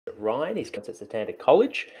Ryan. He's at Satanta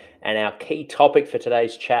College, and our key topic for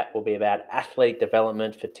today's chat will be about athletic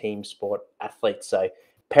development for team sport athletes. So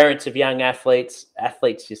parents of young athletes,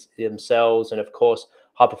 athletes themselves, and of course,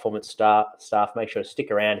 high-performance staff. Make sure to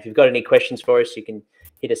stick around. If you've got any questions for us, you can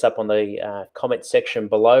hit us up on the comment section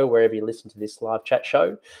below, wherever you listen to this live chat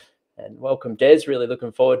show. And welcome, Des. Really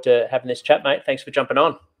looking forward to having this chat, mate. Thanks for jumping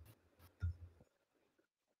on.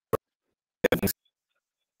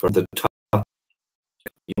 For the top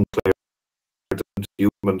young players,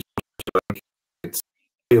 human, it's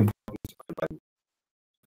very important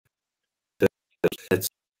that it's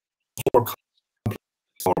more complex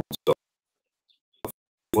forms of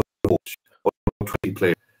 20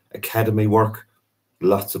 player academy work,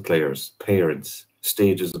 lots of players, parents,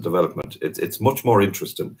 stages of development. It's much more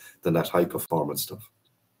interesting than that high performance stuff.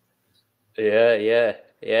 Yeah,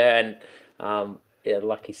 and yeah,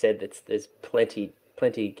 like you said, there's plenty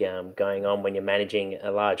going on when you're managing a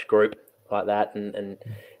large group like that. And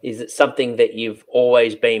is it something that you've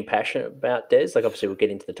always been passionate about, Des? Like, obviously, we'll get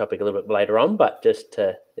into the topic a little bit later on, but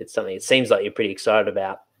it's something it seems like you're pretty excited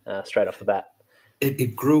about straight off the bat.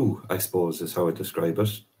 It grew, I suppose, is how I describe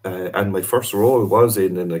it. And my first role was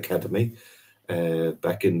in an academy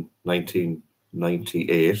back in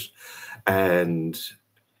 1998. And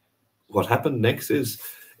what happened next is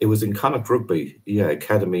it was in Connacht Rugby,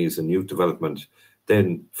 academies and youth development.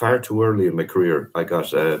 Then far too early in my career, I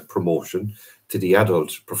got a promotion to the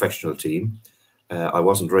adult professional team. I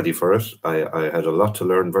wasn't ready for it. I had a lot to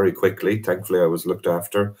learn very quickly. Thankfully, I was looked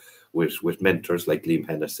after with mentors like Liam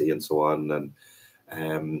Hennessy and so on. And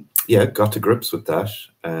got to grips with that.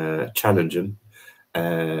 Challenging.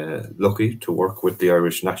 Lucky to work with the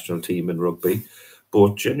Irish national team in rugby.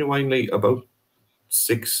 But genuinely, about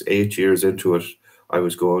 6-8 years into it, I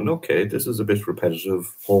was going, okay, this is a bit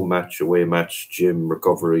repetitive. Home match, away match, gym,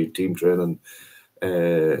 recovery, team training.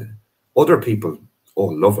 Other people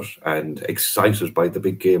all love it and excited by the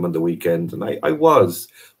big game on the weekend. And I was,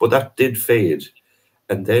 but that did fade.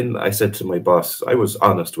 And then I said to my boss, I was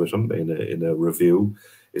honest with him in a review,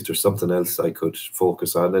 is there something else I could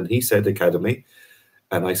focus on? And he said academy.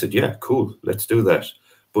 And I said, yeah, cool, let's do that.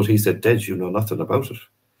 But he said, Des, you know nothing about it.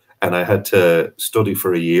 And I had to study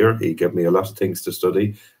for a year. He gave me a lot of things to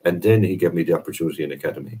study. And then he gave me the opportunity in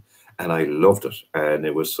academy. And I loved it. And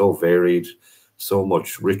it was so varied, so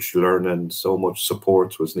much rich learning, so much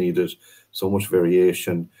support was needed, so much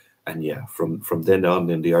variation. And yeah, from then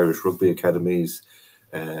on in the Irish Rugby Academies,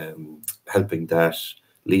 helping that,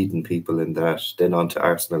 leading people in that, then on to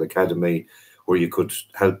Arsenal Academy, where you could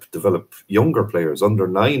help develop younger players, under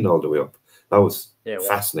 9 all the way up. That was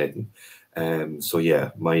fascinating. So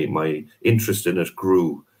yeah, my interest in it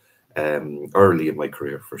grew early in my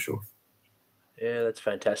career for sure. Yeah, that's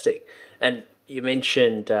fantastic. And you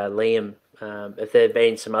mentioned Liam. Have there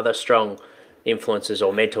been some other strong influences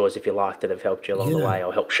or mentors, if you like, that have helped you along the way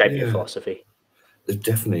or helped shape your philosophy?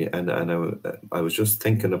 Definitely. And I was just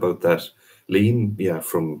thinking about that. Liam,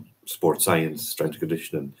 from sports science, strength and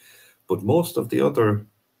conditioning, but most of the other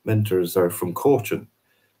mentors are from coaching.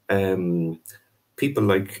 People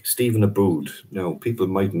like Stephen Aboud, people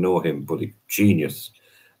might know him, but he's genius.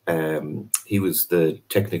 He was the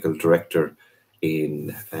technical director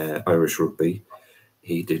in Irish Rugby.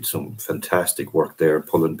 He did some fantastic work there,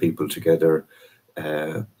 pulling people together,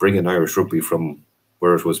 bringing Irish Rugby from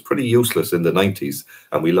where it was pretty useless in the 90s,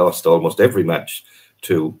 and we lost almost every match,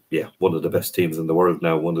 to one of the best teams in the world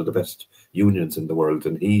now, one of the best unions in the world,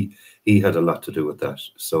 and he had a lot to do with that.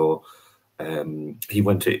 So he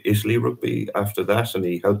went to Italy Rugby after that, and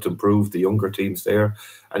he helped improve the younger teams there,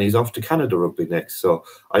 and he's off to Canada Rugby next. So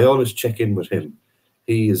I always check in with him.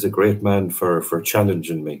 He is a great man for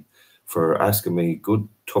challenging me, for asking me good,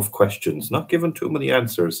 tough questions, not giving too many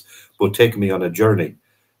answers, but taking me on a journey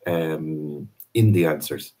in the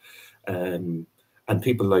answers. And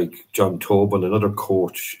people like John Tobin, another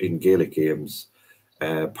coach in Gaelic games,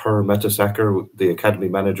 Per Mertesacker, the academy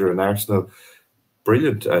manager in Arsenal,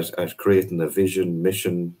 brilliant at creating a vision,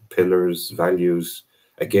 mission, pillars, values,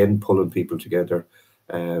 again, pulling people together.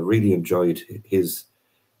 Really enjoyed his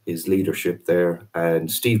leadership there. And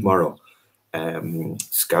Steve Morrow,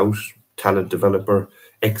 scout, talent developer,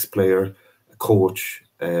 ex-player, coach.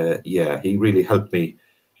 He really helped me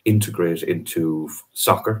integrate into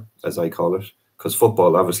soccer, as I call it, because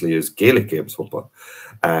football obviously is Gaelic games football.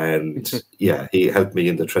 And he helped me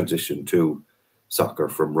in the transition to soccer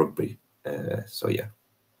from rugby.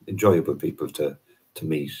 Enjoyable people to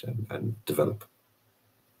meet and develop.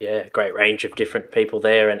 Yeah, great range of different people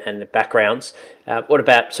there and the backgrounds. What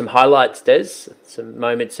about some highlights, Des? Some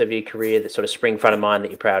moments of your career that sort of spring front of mind that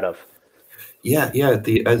you're proud of? Yeah.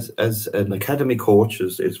 As an academy coach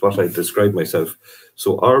is what I describe myself.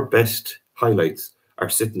 So our best highlights are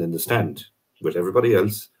sitting in the stand with everybody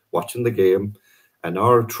else watching the game, and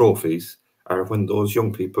our trophies are when those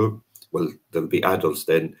young people, well, they'll be adults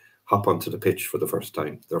then, hop onto the pitch for the first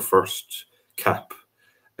time, their first cap,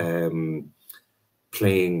 um,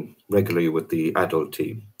 playing regularly with the adult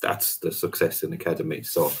team. That's the success in academy.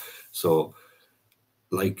 So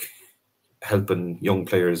like helping young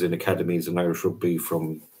players in academies in Irish rugby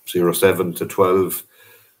from 07 to 12,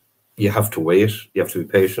 you have to wait, you have to be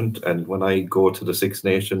patient. And when I go to the Six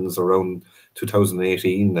Nations around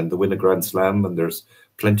 2018 and the win a Grand Slam, and there's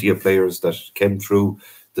plenty of players that came through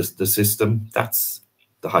the system, that's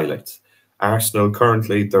the highlights. Arsenal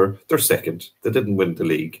currently, they're second. They didn't win the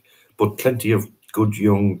league, but plenty of good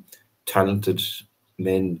young talented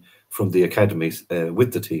men from the academies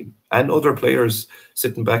with the team, and other players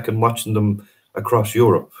sitting back and watching them across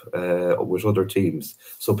Europe with other teams.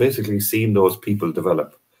 So basically seeing those people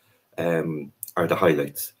develop are the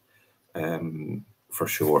highlights, for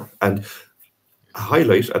sure. And a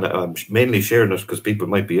highlight, and I'm mainly sharing it because people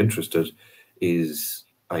might be interested, is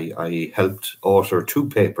I helped author 2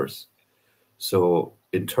 papers. So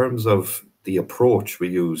in terms of the approach we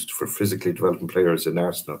used for physically developing players in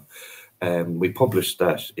Arsenal, we published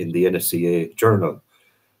that in the NSCA journal.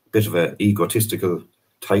 Bit of an egotistical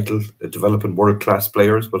title, Developing World-Class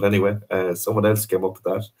Players, but anyway, someone else came up with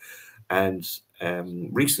that. And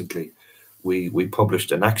recently, we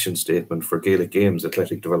published an action statement for Gaelic Games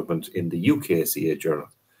athletic development in the UKCA journal.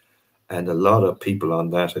 And a lot of people on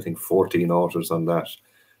that, I think 14 authors on that,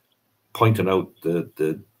 pointing out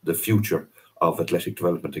the future of athletic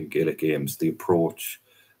development in Gaelic Games, the approach,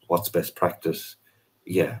 what's best practice.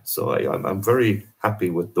 Yeah, so I'm very happy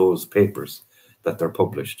with those papers that they're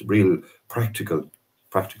published, real practical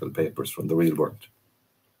papers from the real world.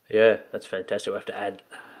 Yeah, that's fantastic. We'll have to add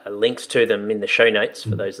links to them in the show notes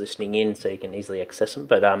for those listening in so you can easily access them.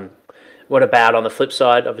 But what about on the flip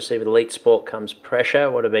side? Obviously, with elite sport comes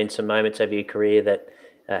pressure. What have been some moments of your career that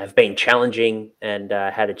have been challenging, and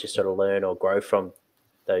how did you sort of learn or grow from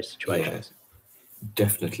those situations? Yeah,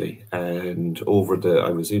 definitely. And I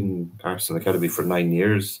was in Arsenal Academy for 9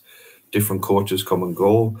 years. Different coaches come and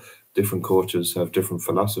go. Different coaches have different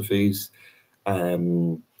philosophies.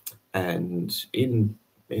 And in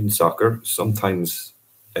soccer, sometimes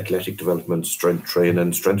athletic development, strength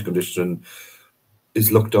training, strength conditioning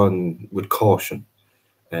is looked on with caution.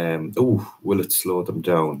 Will it slow them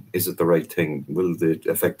down? Is it the right thing? Will it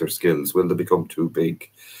affect their skills? Will they become too big?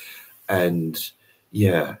 And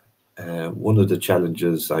yeah, one of the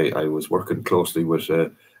challenges, I was working closely with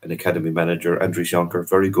an academy manager, Andrew Jonker,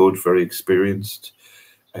 very good, very experienced,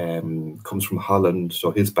 comes from Holland.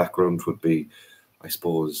 So his background would be, I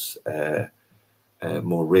suppose,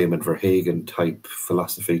 more Raymond Verhagen type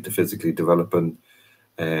philosophy to physically developing.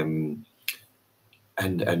 And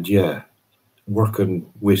yeah,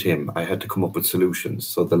 working with him, I had to come up with solutions.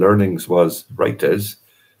 So the learnings was, right, Des,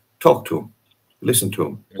 talk to him, listen to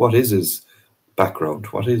him. What is his background?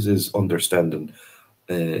 What is his understanding,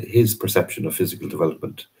 his perception of physical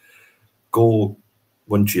development? Go,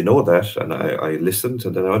 once you know that, and I listened,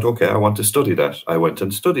 and then I went, okay, I want to study that. I went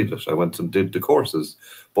and studied it. I went and did the courses,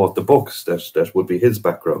 bought the books that would be his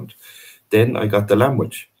background. Then I got the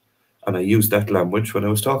language, and I used that language when I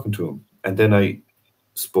was talking to him. And then I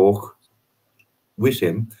spoke with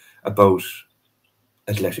him about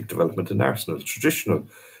athletic development in Arsenal, traditional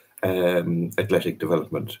athletic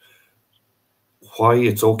development, why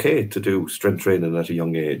it's okay to do strength training at a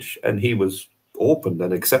young age. And he was open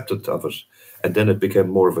and accepted of it. And then it became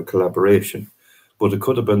more of a collaboration. But it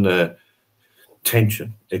could have been a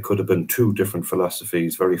tension. It could have been 2 different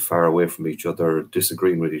philosophies, very far away from each other,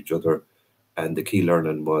 disagreeing with each other. And the key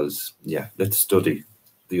learning was, yeah, let's study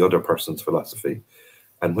the other person's philosophy.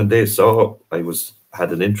 And when they saw I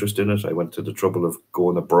had an interest in it, I went to the trouble of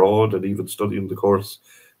going abroad and even studying the course.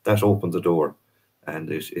 That opened the door,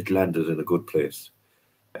 and it landed in a good place.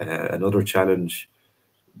 Another challenge,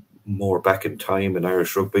 more back in time in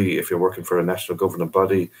Irish rugby, if you're working for a national governing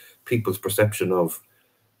body, people's perception of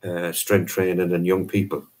strength training and young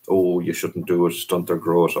people. Oh, you shouldn't do it, stunt their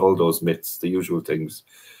growth, all those myths, the usual things.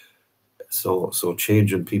 So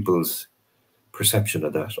changing people's perception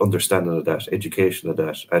of that, understanding of that, education of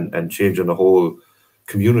that, and changing the whole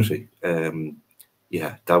community.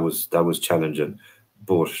 Yeah, that was challenging.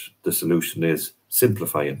 But the solution is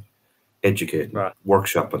simplifying, educating, Right.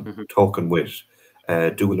 workshopping, talking with,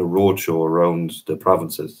 doing a roadshow around the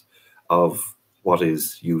provinces of what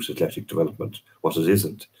is youth athletic development, what it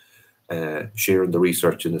isn't, sharing the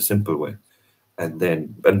research in a simple way, and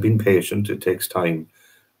being patient. It takes time.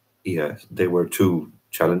 yeah, they were two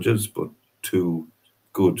challenges, but two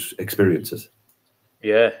good experiences.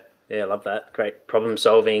 Yeah, yeah, I love that. Great problem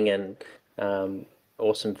solving, and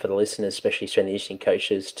awesome for the listeners, especially transitioning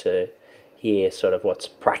coaches, to hear sort of what's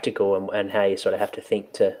practical, and how you sort of have to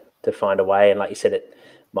think to find a way. And like you said, it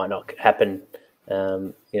might not happen,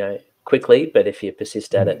 quickly, but if you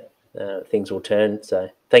persist at it, things will turn. So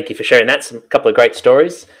thank you for sharing that. Some couple of great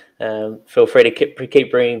stories. Feel free to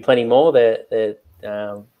keep bringing plenty more. They're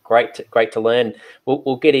great to learn.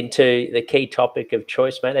 We'll get into the key topic of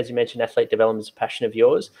choice, mate. As you mentioned, athlete development is a passion of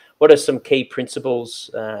yours. What are some key principles,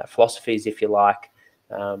 philosophies, if you like,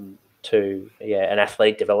 to an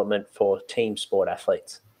athlete development for team sport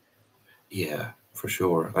athletes? Yeah, for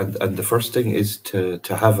sure. And the first thing is to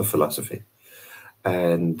have a philosophy.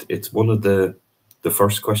 And it's one of the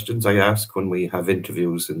first questions I ask when we have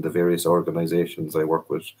interviews in the various organizations I work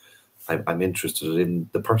with. I'm interested in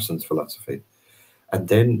the person's philosophy. And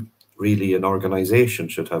then really an organization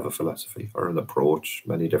should have a philosophy or an approach,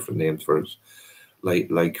 many different names for it.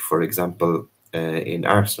 Like for example, in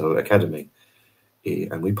Arsenal Academy,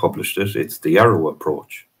 and we published it, it's the Arrow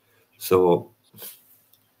approach. So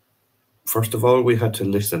first of all, we had to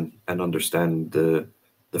listen and understand the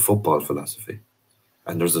football philosophy.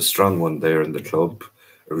 And there's a strong one there in the club,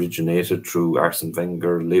 originated through Arsene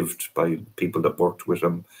Wenger, lived by people that worked with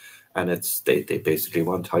him. And they basically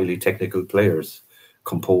want highly technical players,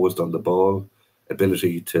 composed on the ball,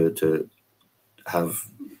 ability to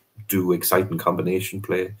do exciting combination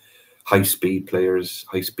play, high speed players,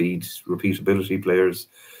 high speed repeatability players.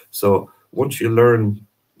 So once you learn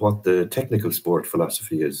what the technical sport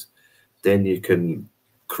philosophy is, then you can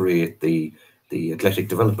create the athletic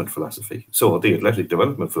development philosophy. So the athletic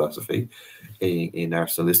development philosophy in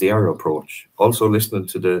Arsenal is the Arrow approach. Also listening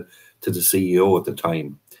to the CEO at the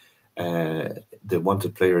time, they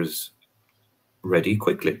wanted players ready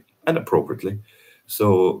quickly and appropriately.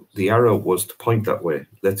 So the Arrow was to point that way.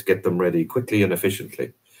 Let's get them ready quickly and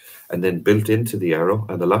efficiently. And then built into the Arrow,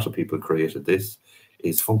 and a lot of people created this,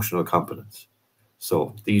 is functional competence.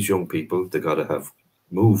 So these young people, they got to have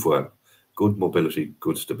move well, good mobility,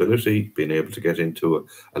 good stability, being able to get into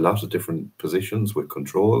a lot of different positions with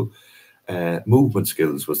control. Movement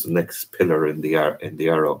skills was the next pillar in the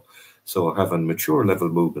Arrow. So having mature level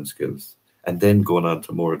movement skills, and then going on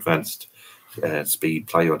to more advanced speed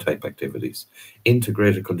plyo type activities.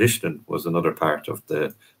 Integrated conditioning was another part of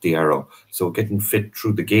the Arrow. So getting fit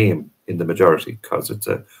through the game in the majority, because it's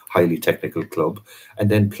a highly technical club. And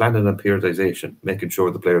then planning and periodization, making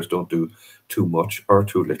sure the players don't do too much or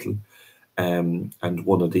too little. And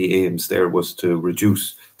one of the aims there was to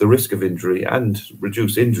reduce the risk of injury and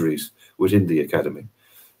reduce injuries within the academy.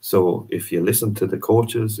 So if you listen to the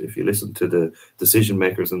coaches, if you listen to the decision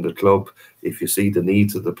makers in the club, if you see the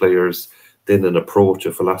needs of the players, then an approach,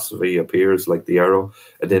 a philosophy appears like the Arrow,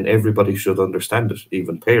 and then everybody should understand it,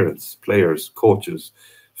 even parents, players, coaches,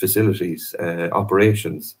 facilities,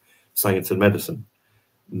 operations, science and medicine.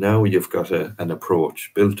 Now you've got an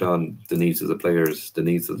approach built on the needs of the players, the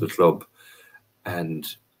needs of the club, and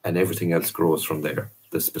everything else grows from there,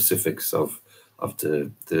 the specifics of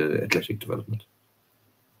the athletic development.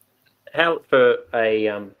 How, for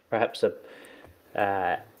a perhaps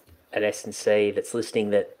an S&C that's listening,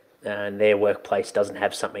 that their workplace doesn't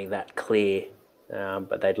have something that clear,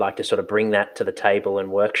 but they'd like to sort of bring that to the table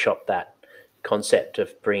and workshop that concept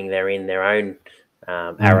of bringing their own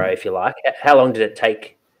Arrow, if you like. How long did it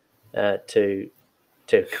take to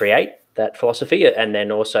create that philosophy, and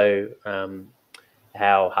then also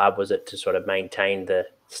how hard was it to sort of maintain the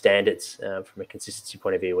standards from a consistency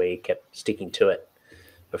point of view, where you kept sticking to it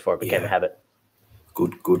before it became a habit?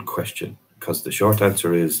 Good question. Because the short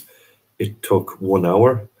answer is it took 1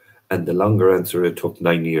 hour, and the longer answer, it took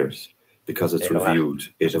 9 years, because it's reviewed,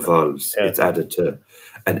 it evolves, it's added to,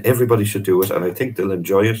 and everybody should do it. And I think they'll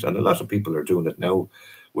enjoy it. And a lot of people are doing it now.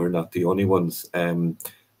 We're not the only ones.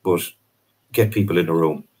 But get people in a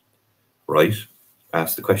room, right?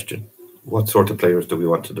 Ask the question, what sort of players do we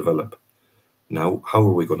want to develop? Now, how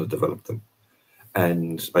are we going to develop them?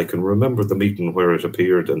 And I can remember the meeting where it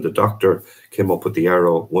appeared, and the doctor came up with the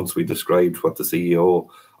Arrow once we described what the CEO,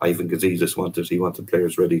 Ivan Gazidis, wanted. He wanted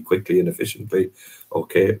players ready quickly and efficiently.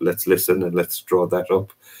 Okay, let's listen and let's draw that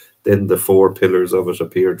up. Then the 4 pillars of it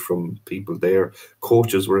appeared from people there.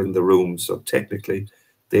 Coaches were in the room, so technically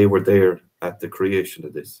they were there at the creation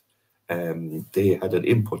of this. They had an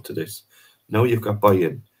input to this. Now you've got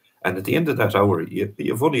buy-in. And at the end of that hour,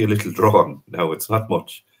 you've only a little drawn. Now it's not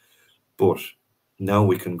much. But now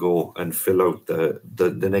we can go and fill out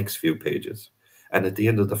the next few pages. And at the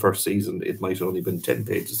end of the first season, it might have only been 10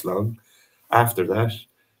 pages long. After that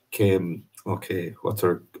came Okay, what's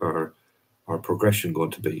our progression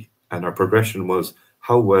going to be? And our progression was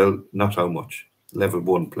how well, not how much. Level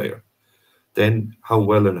 1 player. Then how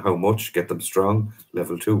well and how much, get them strong,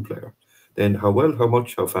 level 2 player. Then how well, how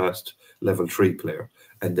much, how fast, level 3 player.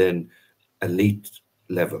 And then elite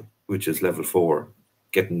level, which is level 4,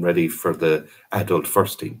 getting ready for the adult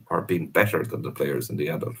first team or being better than the players in the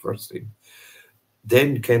adult first team.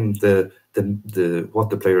 Then came the what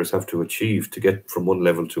the players have to achieve to get from one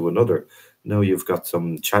level to another. Now you've got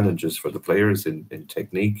some challenges for the players in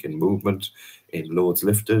technique, in movement, in loads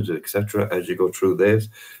lifted, etc. As you go through this,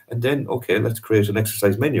 and then okay, let's create an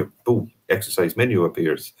exercise menu. Boom, exercise menu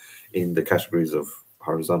appears in the categories of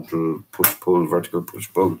horizontal push pull, vertical push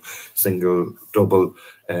pull, single, double,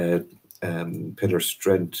 pillar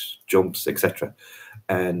strength, jumps, etc.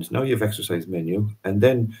 And now you have exercise menu, and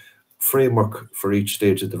then framework for each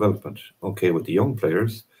stage of development. Okay, with the young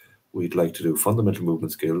players, we'd like to do fundamental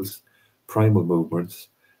movement skills, primal movements,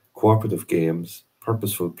 cooperative games,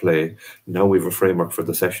 purposeful play. Now we have a framework for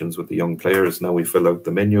the sessions with the young players. Now we fill out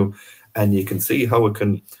the menu, and you can see how it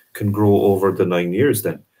can grow over the 9 years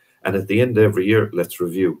then. And at the end of every year, let's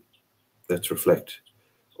review, let's reflect.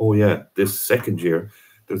 Oh yeah, this second year,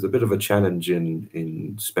 there's a bit of a challenge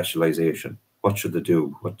in specialization. What should they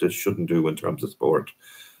do? What they shouldn't do in terms of sport?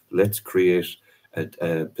 Let's create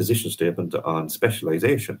a position statement on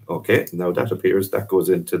specialization. Okay, now that appears, that goes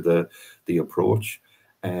into the approach.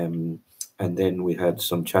 And then we had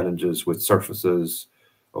some challenges with surfaces.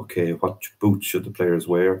 Okay, what boots should the players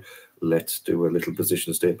wear? Let's do a little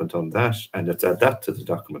position statement on that, and let's add that to the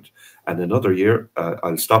document. And another year,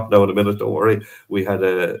 I'll stop now in a minute, don't worry.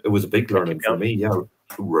 It was a big learning for me. Yeah,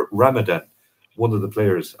 Ramadan, one of the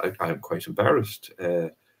players, I'm quite embarrassed.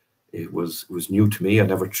 It was new to me. I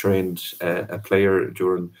never trained a player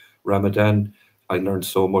during Ramadan. I learned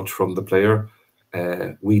so much from the player.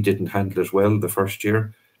 We didn't handle it well the first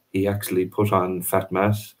year. He actually put on fat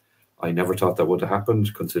mass. I never thought that would have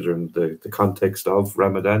happened considering the context of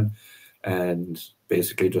Ramadan, and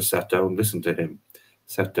basically just sat down, listened to him,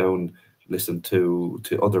 sat down, listened to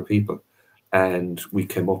other people, and we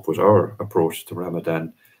came up with our approach to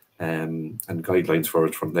Ramadan, and guidelines for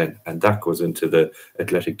it from then. And that goes into the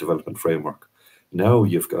athletic development framework. Now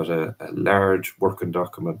you've got a large working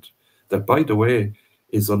document that, by the way,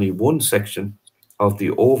 is only one section of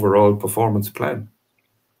the overall performance plan.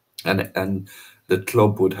 And the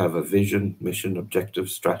club would have a vision, mission,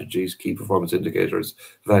 objectives, strategies, key performance indicators,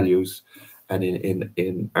 values. And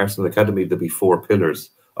in Arsenal Academy, there'll be 4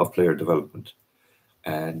 pillars of player development.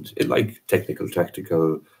 And it like technical,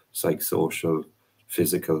 tactical, psychosocial,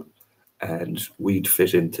 physical, and we'd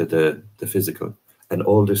fit into the physical. And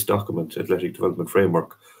all this document, athletic development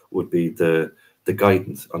framework, would be the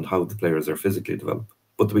guidance on how the players are physically developed.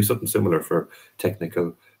 But there'll be something similar for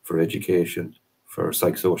technical, for education, for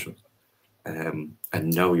psychosocial. And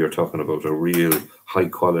now you're talking about a real high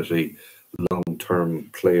quality, long-term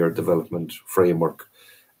player development framework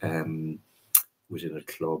within a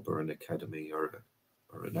club or an academy or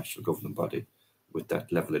a national governing body with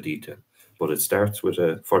that level of detail. But it starts with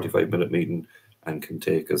a 45-minute meeting and can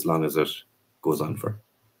take as long as it goes on for.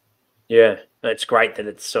 Yeah, it's great that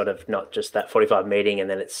it's sort of not just that 45 meeting and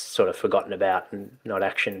then it's sort of forgotten about and not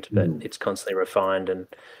actioned, but it's constantly refined and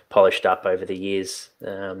polished up over the years,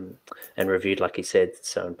 and reviewed, like you said. It's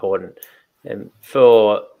so important. And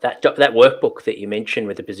for that workbook that you mentioned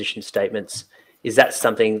with the position statements, is that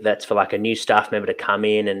something that's for like a new staff member to come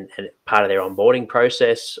in and part of their onboarding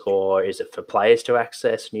process, or is it for players to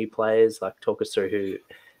access, new players? Like, talk us through who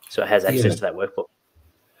has access to that workbook.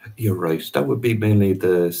 You're right. That would be mainly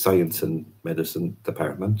the science and medicine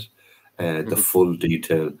department. The full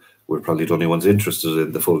detail, we're probably the only ones interested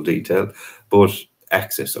in the full detail, but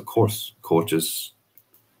access, of course, coaches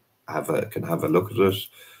can have a look at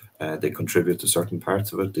it. They contribute to certain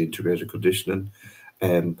parts of it, the integrated conditioning.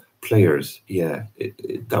 Players,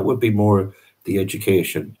 that would be more the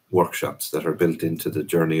education workshops that are built into the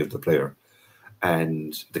journey of the player.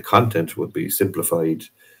 And the content would be simplified,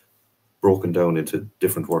 broken down into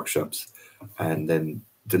different workshops, and then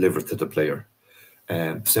delivered to the player.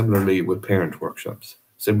 Similarly with parent workshops.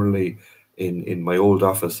 Similarly, in my old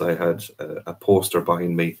office, I had a poster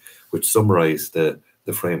behind me which summarized the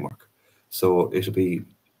framework. So it'll be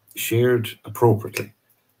shared appropriately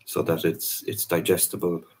so that it's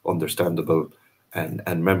digestible, understandable,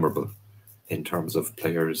 and memorable in terms of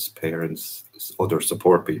players, parents, other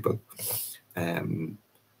support people.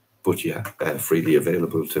 But yeah, freely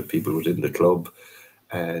available to people within the club,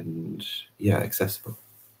 and accessible.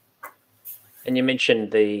 And you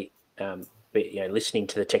mentioned the listening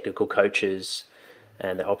to the technical coaches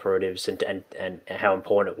and the operatives, and how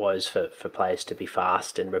important it was for players to be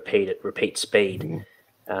fast and repeat speed.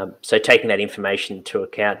 So taking that information into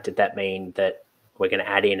account, did that mean that we're going to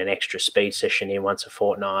add in an extra speed session in once a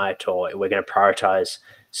fortnight, or we're going to prioritize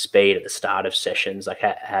speed at the start of sessions? Like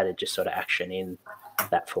how did you sort of action in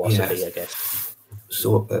that philosophy, Yes. I guess?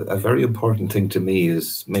 So a very important thing to me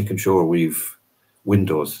is making sure we've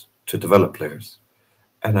windows to develop players.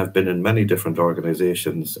 And I've been in many different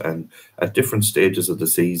organizations, and at different stages of the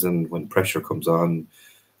season, when pressure comes on,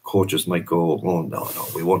 coaches might go, "Oh no,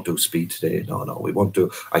 we won't do speed today. No, we won't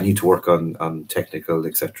do. I need to work on technical,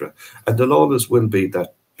 etc." And there'll always will be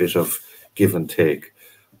that bit of give and take.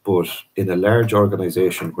 But in a large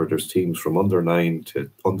organization where there's teams from under 9 to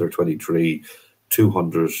under 23,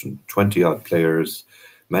 220 odd players,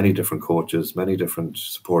 many different coaches, many different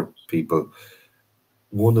support people,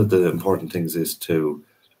 one of the important things is to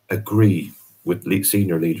agree with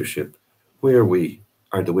senior leadership where we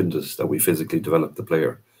are the windows that we physically develop the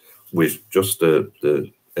player, with just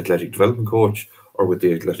the athletic development coach, or with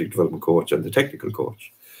the athletic development coach and the technical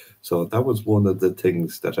coach. So that was one of the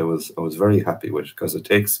things that I was very happy with, because it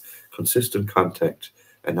takes consistent contact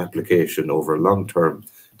and application over long term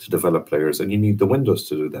to develop players, and you need the windows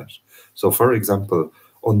to do that. So, for example,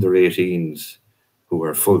 under 18s who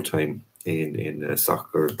are full time in a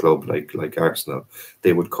soccer club like Arsenal,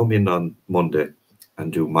 they would come in on Monday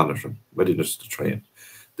and do monitoring, readiness to train.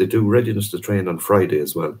 They do readiness to train on Friday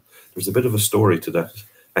as well. There's a bit of a story to that,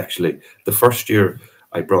 actually. The first year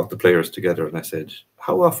I brought the players together and I said,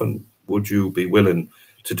 how often would you be willing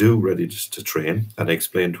to do readiness to train? And I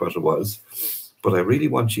explained what it was. But I really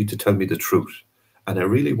want you to tell me the truth. And I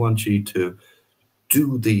really want you to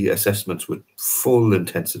do the assessments with full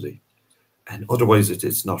intensity. And otherwise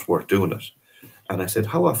it's not worth doing it. And I said,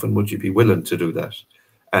 how often would you be willing to do that?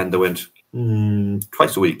 And they went,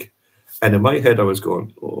 twice a week. And in my head, I was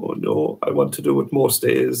going, oh no, I want to do it most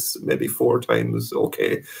days, maybe 4 times,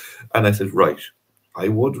 okay. And I said, right, I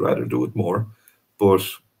would rather do it more, but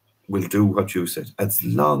we'll do what you said, as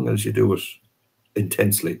long as you do it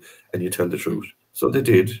intensely and you tell the truth. So they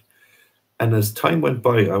did. And as time went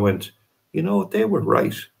by, I went, they were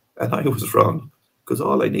right and I was wrong, because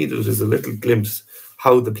all I needed is a little glimpse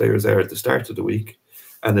how the players are at the start of the week,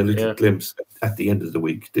 and a little glimpse at the end of the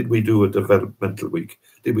week. Did we do a developmental week?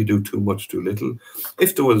 Did we do too much, too little?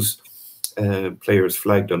 If there was players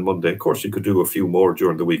flagged on Monday, of course you could do a few more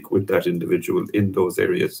during the week with that individual in those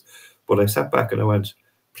areas. But I sat back and I went,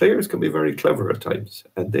 players can be very clever at times,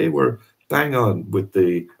 and they were bang on with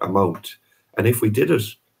the amount. And if we did it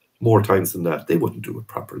more times than that, they wouldn't do it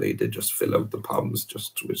properly. They'd just fill out the palms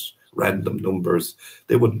just with random numbers.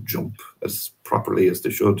 They wouldn't jump as properly as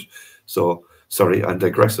they should. So, sorry, I'm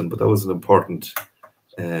digressing, but that was an important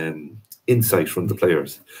insight from the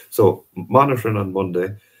players. So, monitoring on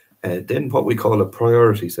Monday, then what we call a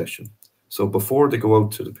priority session. So, before they go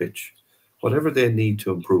out to the pitch, whatever they need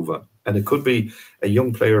to improve on, and it could be a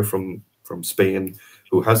young player from Spain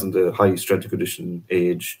who hasn't a high strength and conditioning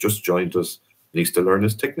age, just joined us, needs to learn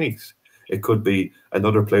his techniques. It could be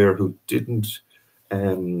another player who didn't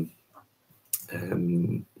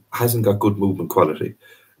hasn't got good movement quality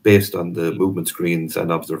based on the movement screens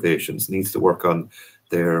and observations, needs to work on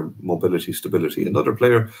their mobility, stability. Another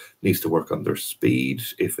player needs to work on their speed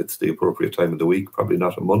if it's the appropriate time of the week, probably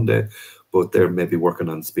not on Monday, but they're maybe working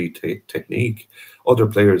on speed technique. Other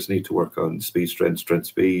players need to work on speed, strength,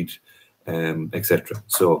 speed, etc.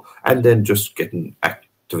 So, and then just getting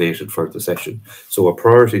activated for the session. So a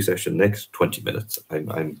priority session next 20 minutes.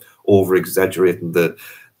 I'm over exaggerating the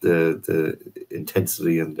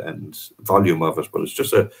intensity and volume of it, but it's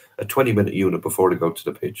just a 20-minute unit before they go to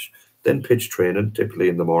the pitch. Then pitch training, typically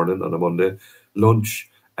in the morning on a Monday, lunch,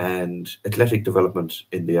 and athletic development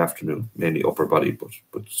in the afternoon, mainly upper body,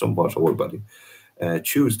 but somewhat whole body.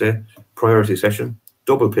 Tuesday, priority session,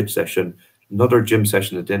 double pitch session, another gym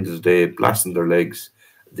session at the end of the day, blasting their legs,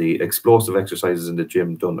 the explosive exercises in the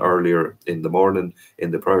gym done earlier in the morning in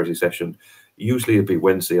the priority session. Usually it'd be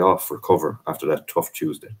Wednesday off for cover after that tough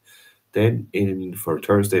Tuesday. Then in for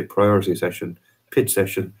Thursday, priority session, pitch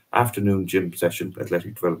session, afternoon gym session,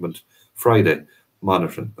 athletic development. Friday,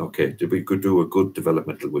 monitoring. Okay, did we could do a good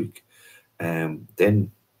developmental week?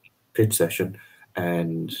 Then pitch session,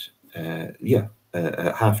 and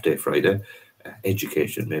a half day Friday.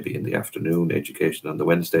 Education maybe in the afternoon, education on the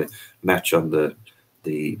Wednesday, match on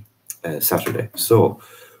the Saturday. So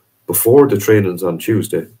before the trainings on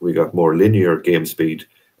Tuesday, we got more linear game speed,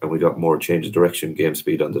 and we got more change of direction game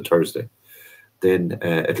speed on the Thursday. Then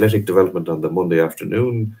athletic development on the Monday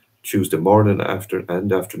afternoon, Tuesday morning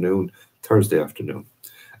afternoon, Thursday afternoon,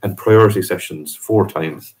 and priority sessions 4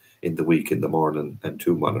 times in the week in the morning and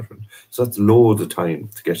 2 monitoring. So that's loads of time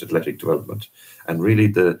to get athletic development. And really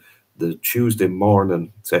the Tuesday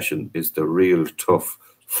morning session is the real tough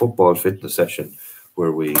football fitness session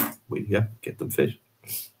where we get them fit.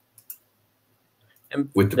 And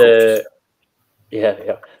with the coaches.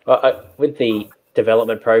 With the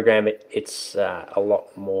development program, it's a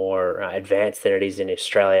lot more advanced than it is in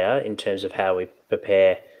Australia in terms of how we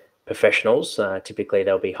prepare professionals. Typically,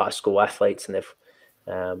 they'll be high school athletes, and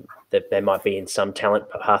they might be in some talent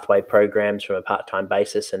pathway programs from a part-time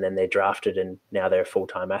basis, and then they're drafted, and now they're a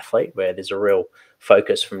full-time athlete. Where there's a real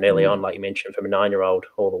focus from early on, like you mentioned, from a 9-year-old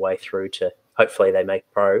all the way through to hopefully they make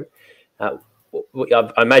pro. I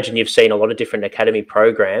imagine you've seen a lot of different academy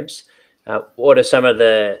programs. What are some of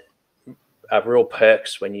the real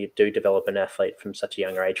perks when you do develop an athlete from such a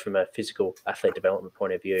younger age, from a physical athlete development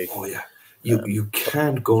point of view? Oh yeah, you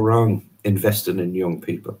can't go wrong investing in young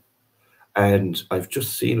people, and I've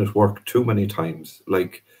just seen it work too many times.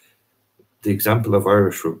 Like the example of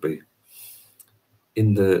Irish rugby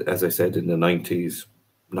as I said, in the 90s,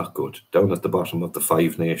 not good, down at the bottom of the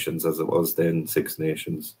 5 nations as it was then, 6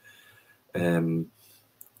 nations.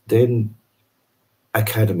 Then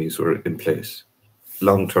academies were in place.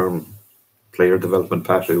 Long-term player development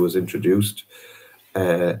pathway was introduced.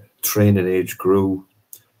 Training age grew.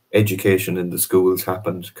 Education in the schools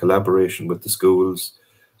happened. Collaboration with the schools.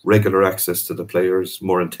 Regular access to the players.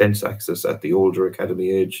 More intense access at the older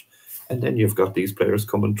academy age. And then you've got these players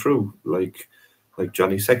coming through, like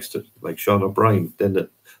Johnny Sexton, like Sean O'Brien. Then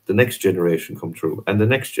the next generation come through, and the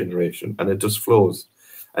next generation, and it just flows.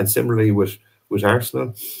 And similarly with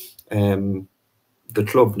Arsenal, the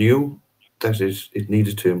club knew that it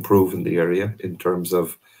needed to improve in the area in terms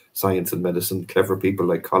of science and medicine. Clever people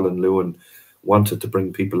like Colin Lewin wanted to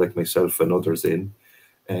bring people like myself and others in.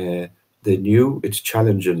 They knew it's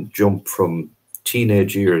challenging jump from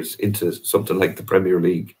teenage years into something like the Premier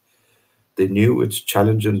League. They knew it's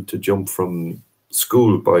challenging to jump from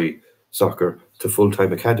schoolboy soccer to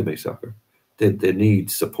full-time academy soccer. They need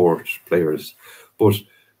support players. But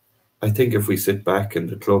I think if we sit back, and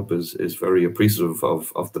the club is very appreciative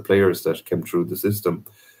of the players that came through the system,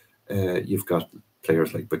 you've got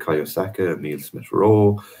players like Bukayo Saka, Emile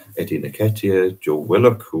Smith-Rowe, Eddie Nketiah, Joe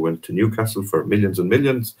Willock, who went to Newcastle for millions and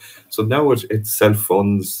millions. So now it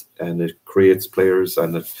self-funds and it creates players,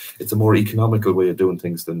 and it's a more economical way of doing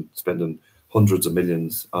things than spending hundreds of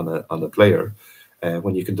millions on a player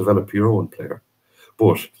when you can develop your own player.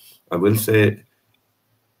 But I will say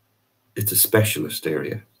it's a specialist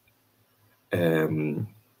area.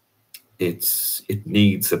 It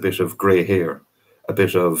needs a bit of grey hair, a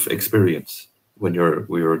bit of experience when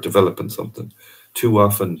we're developing something. Too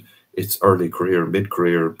often it's early career,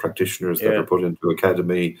 mid-career practitioners that are put into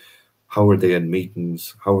academy. How are they in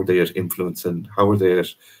meetings? How are they at influencing? How are they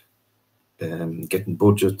at getting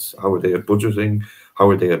budgets? How are they at budgeting? How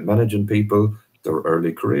are they at managing people? They're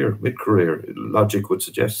early career, mid-career. Logic would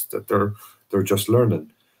suggest that they're just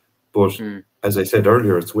learning. But as I said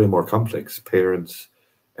earlier, it's way more complex. Parents,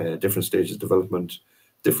 different stages of development,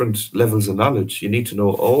 different levels of knowledge. You need to know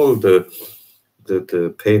all the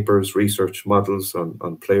papers, research models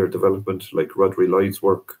on player development, like Rodri Lloyd's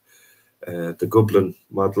work, the Gublin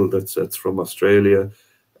model that's from Australia,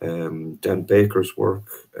 Dan Baker's work,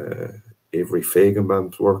 Avery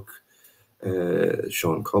Feigenbaum's work,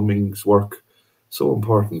 Sean Cummings' work. So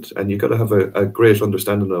important. And you've got to have a great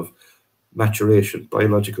understanding of maturation,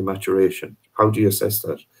 biological maturation. How do you assess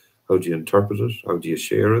that? How do you interpret it? How do you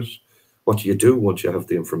share it? What do you do once you have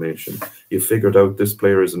the information? You've figured out this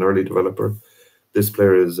player is an early developer. This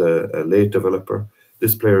player is a late developer.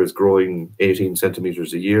 This player is growing 18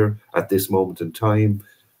 centimeters a year at this moment in time.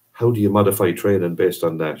 How do you modify training based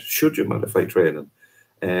on that? Should you modify training?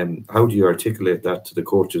 How do you articulate that to the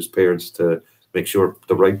coaches, parents, to make sure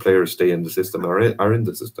the right players stay in the system, are in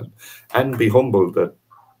the system? And be humble that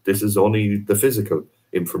this is only the physical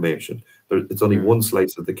information. It's only one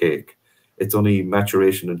slice of the cake. It's only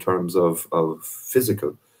maturation in terms of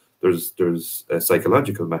physical. There's a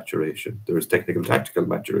psychological maturation. There's technical, tactical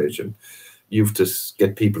maturation. You have to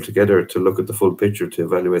get people together to look at the full picture, to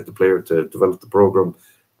evaluate the player, to develop the program,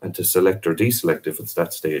 and to select or deselect if it's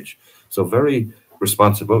that stage. So very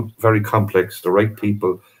responsible, very complex, the right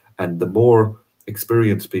people, and the more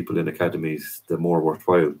experienced people in academies, the more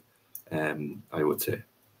worthwhile, I would say.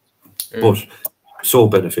 But so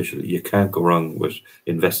beneficial. You can't go wrong with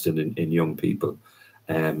investing in young people.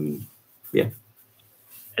 Yeah.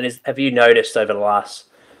 And have you noticed over the last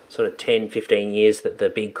sort of 10, 15 years that the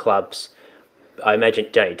big clubs, I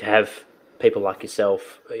imagine, to have people like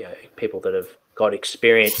yourself, people that have got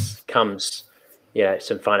experience comes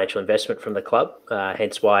some financial investment from the club.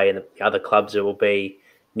 Hence why in the other clubs there will be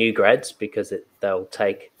new grads, because they'll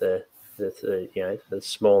take the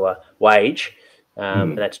smaller wage.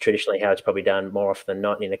 And that's traditionally how it's probably done more often than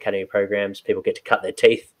not in academy programs. People get to cut their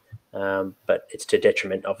teeth, but it's to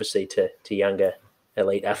detriment, obviously, to younger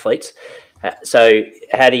elite athletes. So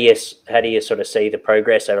how do you sort of see the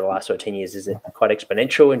progress over the last 10 years? Is it quite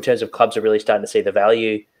exponential in terms of clubs are really starting to see the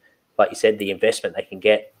value, like you said, the investment they can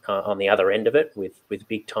get on the other end of it with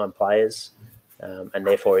big time players, and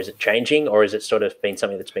therefore is it changing, or is it sort of been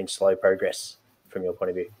something that's been slow progress from your point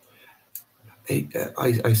of view?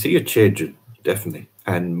 I see it changing, definitely,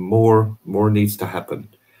 and more needs to happen.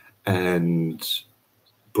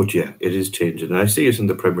 But yeah, it is changing, and I see it in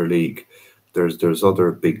the Premier League. There's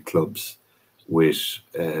other big clubs with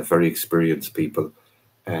very experienced people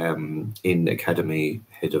in academy,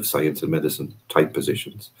 head of science and medicine type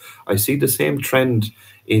positions. I see the same trend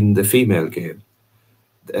in the female game,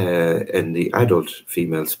 in the adult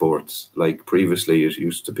female sports. Like previously, it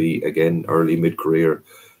used to be, again, early mid-career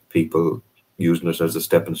people using it as a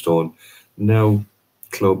stepping stone. Now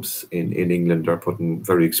clubs in England are putting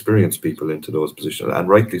very experienced people into those positions, and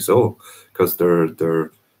rightly so, because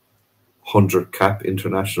they're 100 cap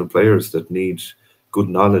international players that need good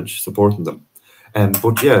knowledge supporting them.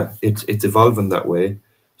 But yeah, it's evolving that way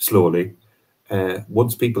slowly.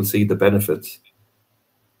 Once people see the benefits,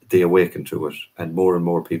 they awaken to it, and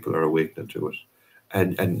more people are awakening to it.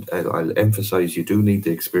 And I'll emphasize, you do need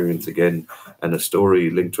the experience again. And a story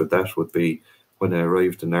linked with that would be when I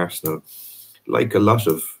arrived in Arsenal. Like a lot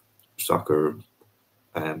of soccer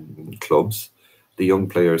clubs, the young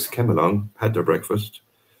players came along, had their breakfast,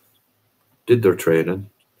 did their training,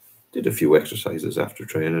 did a few exercises after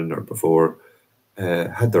training or before,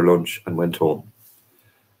 had their lunch and went home.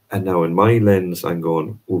 And now in my lens, I'm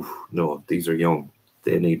going, oof, no, these are young.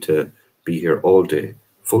 They need to be here all day,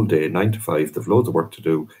 full day, 9 to 5. They've loads of work to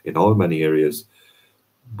do in all many areas.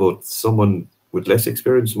 But someone with less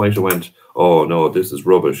experience might have went, oh, no, this is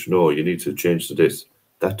rubbish. No, you need to change to this.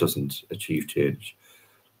 That doesn't achieve change.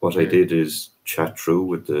 What I did is chat through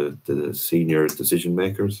with the senior decision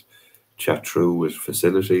makers, chat through with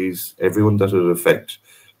facilities, everyone that would affect,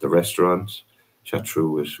 the restaurant, chat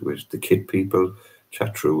through with the kit people,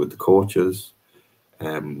 chat through with the coaches,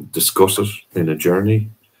 discuss it in a journey,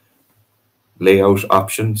 lay out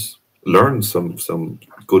options, learn some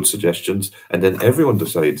good suggestions, and then everyone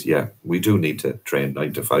decides, yeah, we do need to train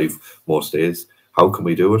 9 to 5 most days. How can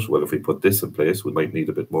we do it? Well, if we put this in place, we might need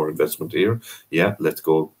a bit more investment here. Yeah, let's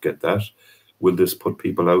go get that. Will this put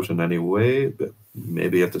people out in any way?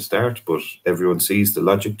 Maybe at the start, but everyone sees the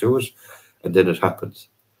logic to it, and then it happens.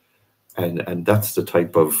 And that's the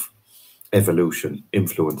type of evolution,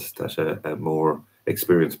 influence that a more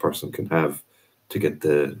experienced person can have to get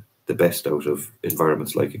the best out of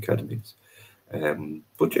environments like academies.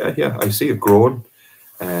 But yeah, I see it growing,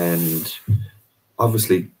 and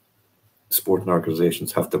obviously sporting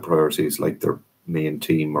organizations have their priorities, like their main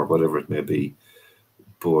team or whatever it may be.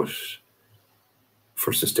 But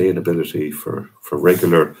for sustainability, for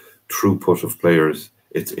regular throughput of players,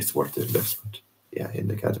 it's worth the investment. Yeah, in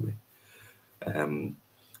the academy.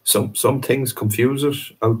 Some things confuse it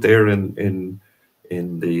out there in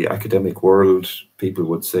the academic world. People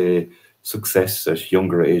would say success at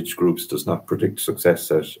younger age groups does not predict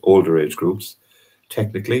success at older age groups.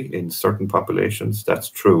 Technically, in certain populations, that's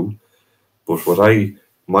true. But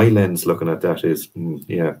my lens looking at that is,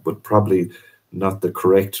 yeah, but probably not the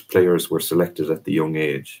correct players were selected at the young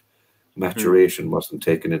age. Maturation wasn't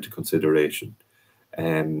taken into consideration.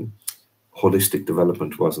 Holistic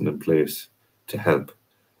development wasn't in place to help.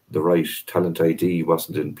 The right talent ID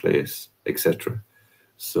wasn't in place, etc.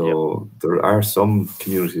 So there are some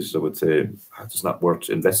communities that would say it's not worth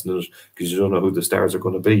investing in it because you don't know who the stars are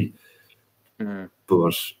going to be.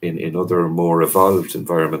 But in other more evolved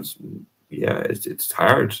environments, yeah, it's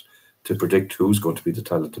hard to predict who's going to be the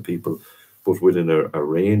talented people. But within a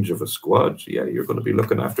range of a squad, yeah, you're going to be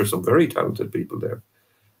looking after some very talented people there.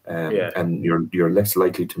 And you're less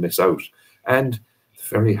likely to miss out. And it's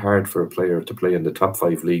very hard for a player to play in the top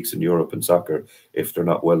 5 leagues in Europe in soccer if they're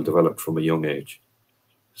not well developed from a young age.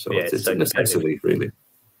 So it's a necessity, really.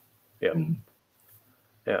 Yeah.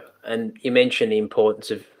 Yeah. And you mentioned the importance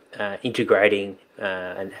of integrating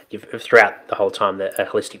and throughout the whole time a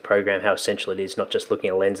holistic program, how essential it is, not just looking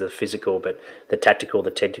at a lens of the physical, but the tactical,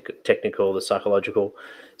 the technical, the psychological.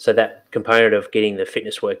 So that component of getting the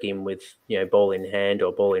fitness work in with, ball in hand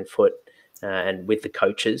or ball in foot, and with the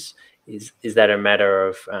coaches, is that a matter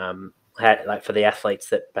of how, like for the athletes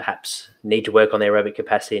that perhaps need to work on their aerobic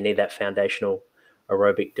capacity, need that foundational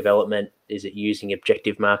aerobic development? Is it using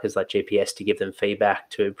objective markers like GPS to give them feedback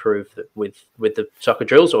to improve with the soccer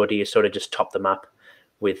drills, or do you sort of just top them up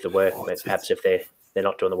with the work? Perhaps if they're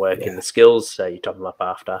not doing the work in the skills, so you top them up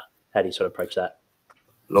after. How do you sort of approach that?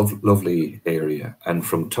 Lovely area. And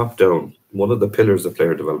from top down, one of the pillars of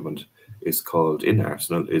player development is called, in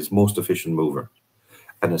Arsenal, is most efficient mover.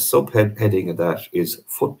 And a subheading of that is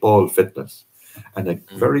football fitness. And a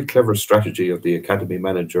very clever strategy of the academy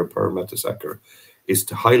manager, Per Mertesacker, is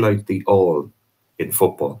to highlight the all in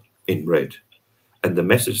football in red. And the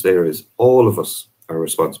message there is all of us are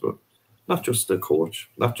responsible, not just the coach,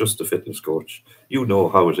 not just the fitness coach. You know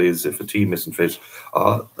how it is if a team isn't fit.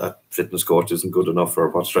 That fitness coach isn't good enough, or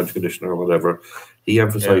what strength conditioner or whatever. He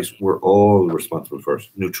emphasized we're all responsible for it.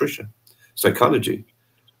 Nutrition, psychology,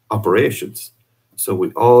 operations. So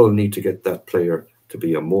we all need to get that player to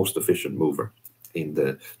be a most efficient mover in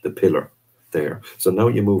the pillar there. So now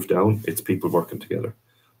you move down, it's people working together.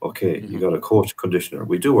 Okay, you got a coach, conditioner.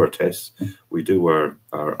 We do our tests. We do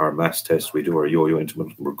our mass tests. We do our yo-yo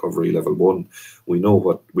intermittent recovery level 1. We know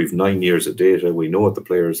what, we've 9 years of data. We know what the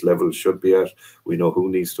player's level should be at. We know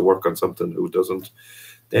who needs to work on something, who doesn't.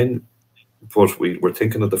 Then, but we're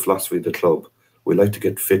thinking of the philosophy of the club. We like to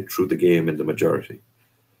get fit through the game in the majority.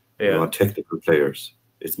 We want technical players.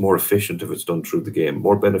 It's more efficient if it's done through the game,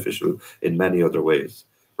 more beneficial in many other ways.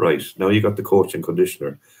 Right, now you got the coach and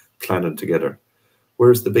conditioner planning together.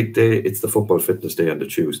 Where's the big day? It's the football fitness day on the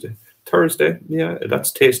Tuesday. Thursday, yeah,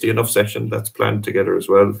 that's tasty enough session. That's planned together as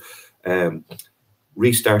well.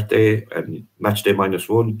 Restart day and match day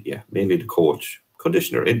 -1, yeah, mainly the coach.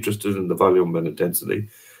 Conditioner interested in the volume and intensity.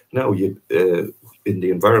 Now, you in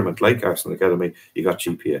the environment like Arsenal Academy, you got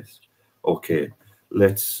GPS. Okay,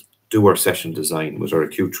 let's do our session design with our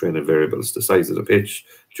acute training variables, the size of the pitch,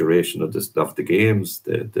 duration of the games,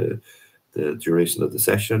 the duration of the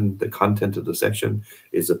session, the content of the session.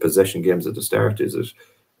 Is it possession games at the start? Is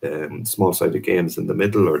it small-sided games in the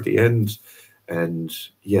middle or the end? And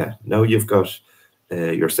yeah, now you've got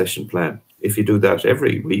your session plan. If you do that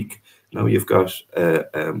every week, now you've got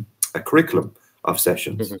a curriculum of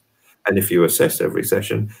sessions. And if you assess every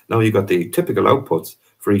session, now you've got the typical outputs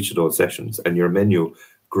for each of those sessions, and your menu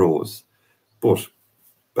grows. But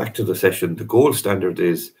back to the session, the gold standard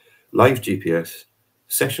is live GPS,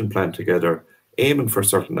 session plan together, aiming for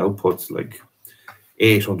certain outputs like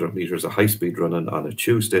 800 meters of high-speed running on a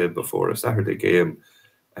Tuesday before a Saturday game,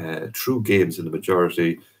 true games in the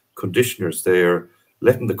majority, conditioners there,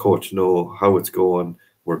 letting the coach know how it's going.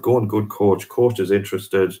 We're going good, coach is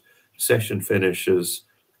interested, session finishes,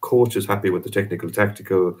 coach is happy with the technical,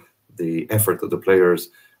 tactical, the effort of the players,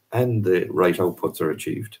 and the right outputs are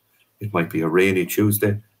achieved. It might be a rainy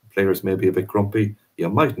Tuesday, players may be a bit grumpy, you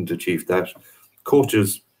mightn't achieve that.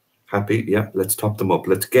 Coaches happy, yeah, let's top them up.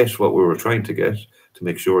 Let's get what we were trying to get to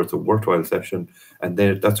make sure it's a worthwhile session. And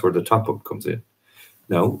then that's where the top up comes in.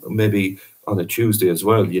 Now, maybe on a Tuesday as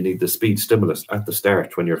well, you need the speed stimulus at the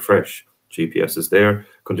start when you're fresh. GPS is there.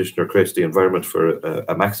 Conditioner creates the environment for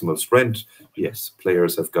a maximal sprint. Yes,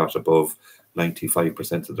 players have got above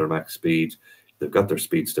 95% of their max speed. They've got their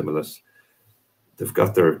speed stimulus. They've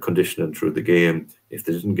got their conditioning through the game. If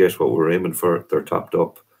they didn't get what we're aiming for, they're topped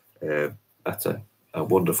up. That's a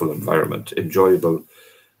wonderful environment, enjoyable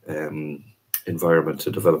environment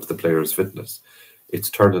to develop the player's fitness. It's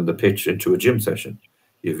turning the pitch into a gym session.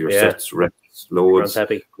 You have your sets, reps, loads.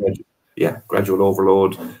 Happy. Gradual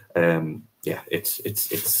overload.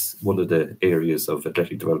 It's one of the areas of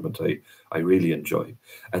athletic development I really enjoy.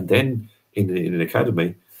 And then in an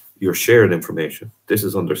academy, you're sharing information. This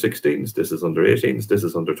is under 16s, this is under 18s, this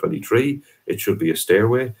is under 23. It should be a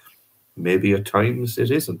stairway. Maybe at times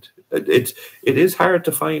it isn't. It is hard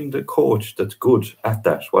to find a coach that's good at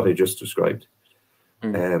that, what I just described.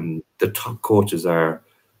 The top coaches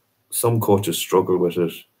some coaches struggle with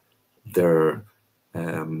it.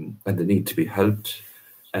 And they need to be helped.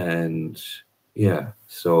 And yeah,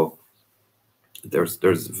 so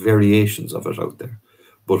there's variations of it out there.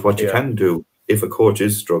 But what you can do, if a coach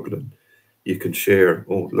is struggling, you can share,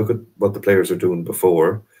 look at what the players are doing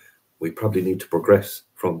before. We probably need to progress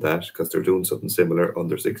from that because they're doing something similar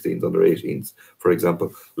under 16s, under 18s, for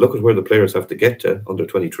example. Look at where the players have to get to under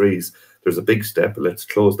 23s. There's a big step. Let's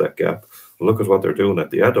close that gap. Look at what they're doing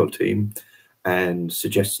at the adult team, and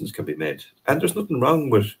suggestions can be made. And there's nothing wrong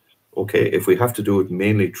with, okay, if we have to do it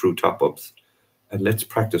mainly through top-ups, and let's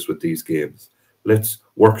practice with these games. Let's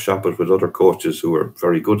workshop it with other coaches who are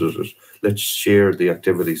very good at it. Let's share the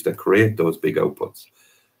activities that create those big outputs.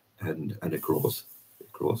 And it grows.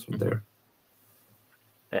 It grows from there.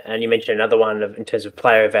 And you mentioned another one in terms of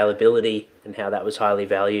player availability and how that was highly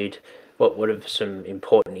valued. What are some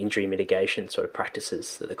important injury mitigation sort of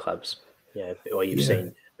practices that the clubs, or you've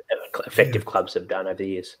seen effective clubs have done over the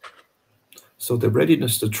years? So the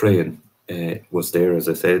readiness to train was there, as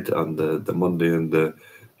I said, on the Monday and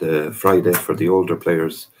the Friday for the older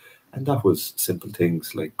players. And that was simple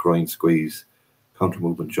things like groin squeeze, counter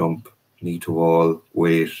movement jump, knee to wall,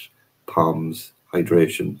 weight, palms,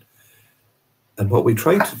 hydration. And what we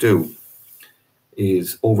tried to do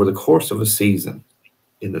is over the course of a season,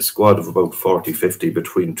 in a squad of about 40, 50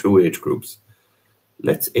 between two age groups,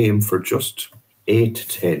 let's aim for just 8 to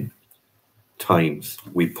 10 times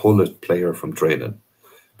we pull a player from training.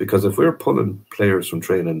 Because if we're pulling players from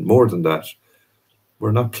training more than that,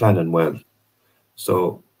 we're not planning well.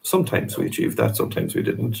 So sometimes we achieved that, sometimes we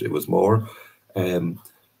didn't. It was more.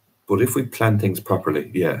 But if we plan things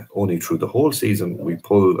properly, only through the whole season, we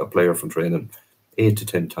pull a player from training 8 to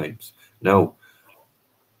 10 times. Now,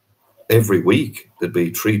 every week, there'd be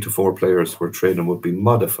 3 to 4 players where training would be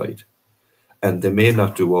modified. And they may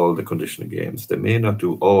not do all the conditioning games. They may not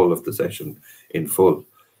do all of the session in full.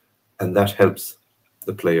 And that helps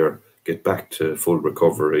the player get back to full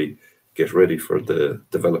recovery, get ready for the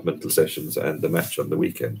developmental sessions and the match on the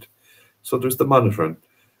weekend. So there's the monitoring.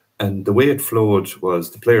 And the way it flowed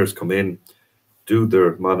was the players come in, do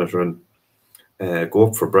their monitoring, go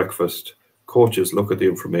up for breakfast, coaches look at the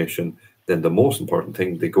information. Then the most important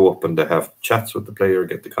thing, they go up and they have chats with the player,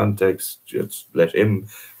 get the context, just let him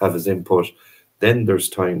have his input. Then there's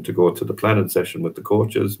time to go to the planning session with the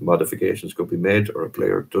coaches. Modifications could be made, or a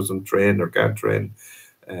player doesn't train or can't train.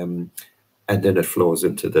 And then it flows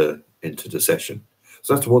into the session.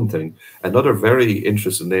 So that's one thing. Another very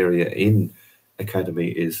interesting area in academy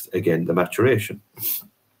is, again, the maturation.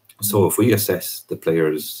 So if we assess the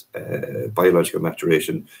player's biological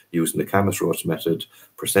maturation using the Camas-Roach method,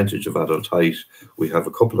 percentage of adult height, we have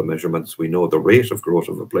a couple of measurements. We know the rate of growth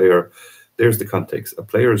of a player. There's the context. A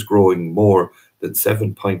player is growing more than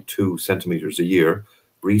 7.2 centimeters a year.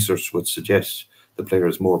 Research would suggest the player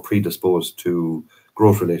is more predisposed to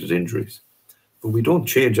growth-related injuries. But we don't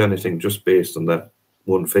change anything just based on that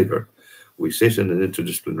one figure. We sit in an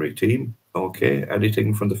interdisciplinary team. Okay,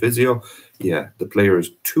 anything from the physio? Yeah, the player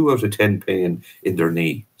is 2 out of 10 pain in their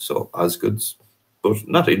knee. So Osgood's, but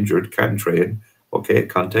not injured, can train. Okay,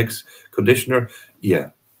 context. Conditioner?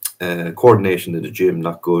 Yeah. Coordination in the gym,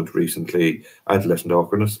 not good recently. Adolescent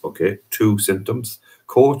awkwardness? Okay, 2 symptoms.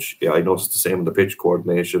 Coach? Yeah, I noticed the same on the pitch.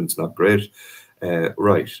 Coordination's not great.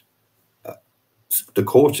 Right. The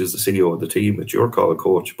coach is the CEO of the team. It's your call,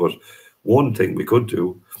 coach. But one thing we could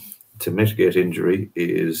do to mitigate injury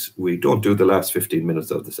is we don't do the last 15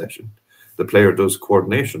 minutes of the session. The player does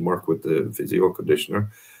coordination work with the physio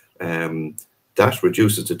conditioner. That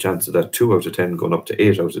reduces the chance of that 2 out of 10 going up to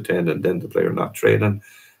 8 out of 10, and then the player not training.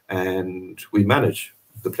 And we manage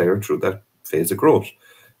the player through that phase of growth.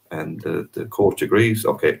 And the coach agrees,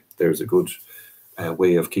 okay, there's a good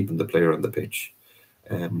way of keeping the player on the pitch.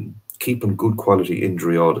 Keeping good quality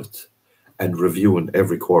injury audits and reviewing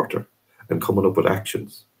every quarter and coming up with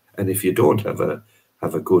actions. And if you don't have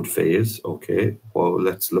a good phase, okay, well,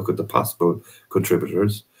 let's look at the possible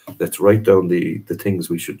contributors. Let's write down the things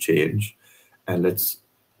we should change, and let's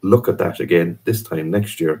look at that again this time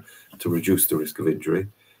next year to reduce the risk of injury.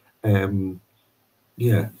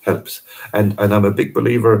 Helps. And I'm a big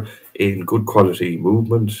believer in good quality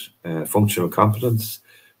movement, functional competence,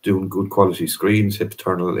 doing good quality screens, hip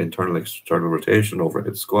internal, external rotation,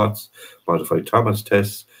 overhead squats, modified Thomas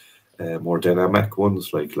tests, more dynamic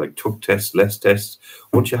ones like tuck tests, less tests.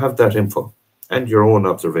 Once you have that info and your own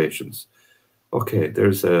observations, okay,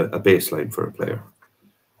 there's a baseline for a player.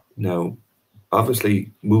 Now,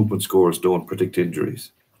 obviously, movement scores don't predict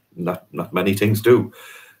injuries. Not many things do,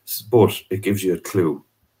 but it gives you a clue.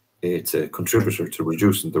 It's a contributor to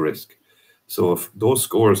reducing the risk. So if those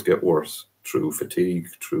scores get worse through fatigue,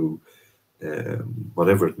 through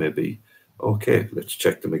whatever it may be, okay, let's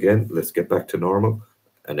check them again. Let's get back to normal.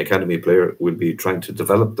 An academy player will be trying to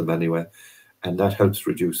develop them anyway, and that helps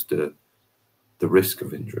reduce the risk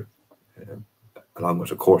of injury, along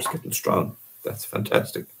with, of course, getting strong. That's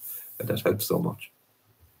fantastic, and that helps so much.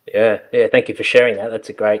 Yeah. Thank you for sharing that. That's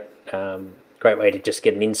a great way to just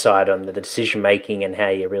get an insight on the decision making and how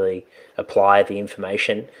you really apply the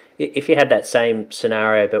information. If you had that same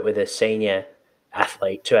scenario but with a senior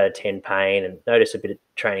athlete, 2 out of 10 pain, and notice a bit of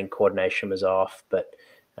training coordination was off, but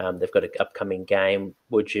they've got an upcoming game,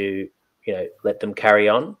 would you let them carry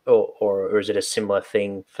on, or is it a similar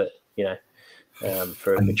thing for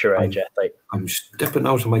for a mature age athlete? I'm stepping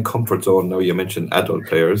out of my comfort zone now. You mentioned adult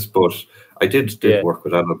players, but I did work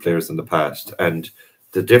with adult players in the past, and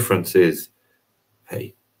the difference is,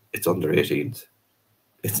 hey, it's under 18s.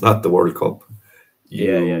 It's not the World Cup.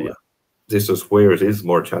 Yeah. This is where it is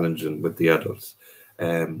more challenging with the adults.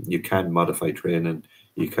 You can modify training.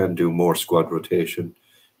 You can do more squad rotation.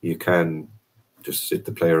 You can just sit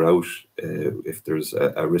the player out if there's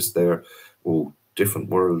a risk there. Oh, different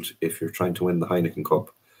world if you're trying to win the Heineken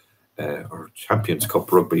Cup or Champions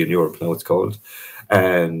Cup rugby in Europe now it's called,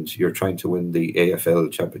 and you're trying to win the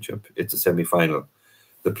AFL Championship. It's a semi-final.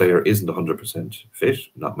 The player isn't 100% fit.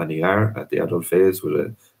 Not many are at the adult phase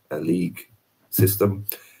with a league system.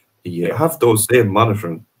 You have those same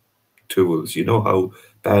monitoring tools. You know how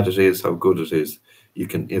bad it is, how good it is. You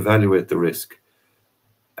can evaluate the risk.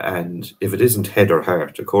 And if it isn't head or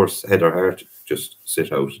heart, of course, head or heart, just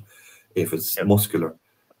sit out. If it's muscular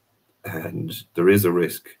and there is a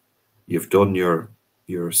risk, you've done your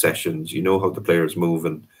sessions, you know how the player's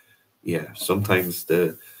moving. Yeah, sometimes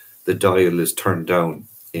the dial is turned down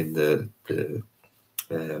in the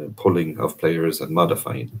pulling of players and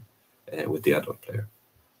modifying with the adult player.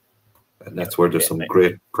 And that's where there's some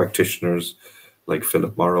great practitioners like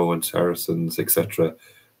Philip Morrow and Saracens, etc.,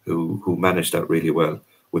 who manage that really well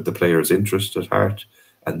with the player's interest at heart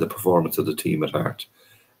and the performance of the team at heart.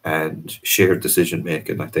 And shared decision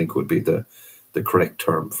making, I think, would be the correct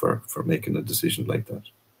term for making a decision like that.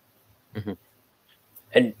 Mm-hmm.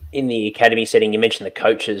 And in the academy setting, you mentioned the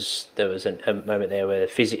coaches. There was a moment there where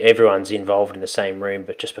everyone's involved in the same room,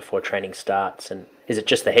 but just before training starts. And is it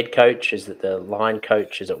just the head coach? Is it the line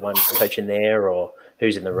coach? Is it one coach in there, or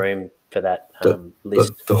who's in the room for that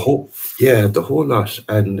list? The whole lot.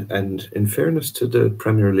 And in fairness to the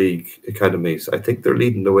Premier League academies, I think they're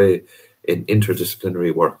leading the way in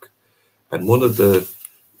interdisciplinary work. And one of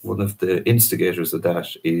the instigators of that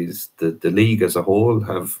is the league as a whole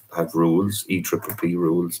have rules, EPPP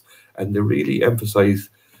rules, and they really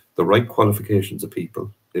emphasize the right qualifications of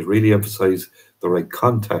people. They really emphasize the right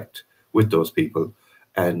contact with those people,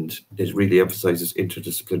 and it really emphasizes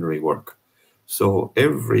interdisciplinary work. So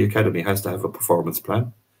every academy has to have a performance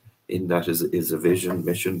plan. In that is a vision,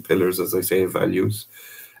 mission, pillars, as I say, values.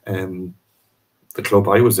 The club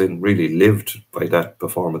I was in really lived by that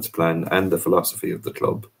performance plan and the philosophy of the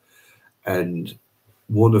club. And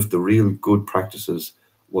one of the real good practices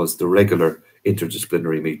was the regular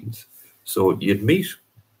interdisciplinary meetings. So you'd meet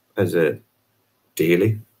as a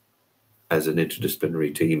daily, as an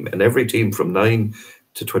interdisciplinary team, and every team from 9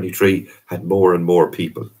 to 23 had more and more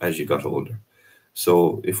people as you got older.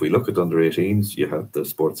 So if we look at under 18s, you have the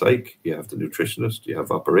sports psych, you have the nutritionist, you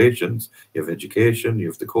have operations, you have education, you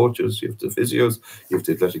have the coaches, you have the physios, you have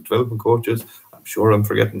the athletic development coaches. I'm sure I'm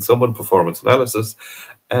forgetting someone, performance analysis,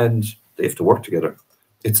 and they have to work together.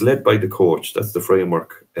 It's led by the coach. That's the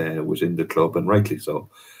framework within the club, and rightly so.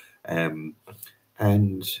 And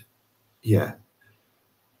yeah,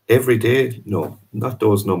 every day, no, not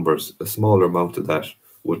those numbers. A smaller amount of that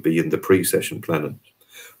would be in the pre-session planning.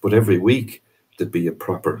 But every week, there'd be a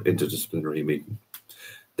proper interdisciplinary meeting.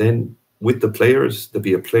 Then with the players, there'd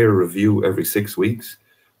be a player review every 6 weeks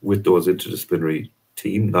with those interdisciplinary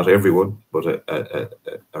team, not everyone, but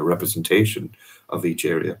a representation of each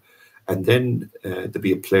area. And then there'd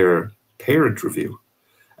be a player parent review.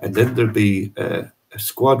 And then there'd be a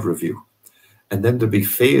squad review. And then there'd be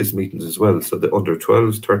phase meetings as well. So the under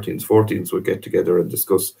 12s, 13s, 14s would get together and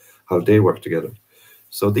discuss how they work together.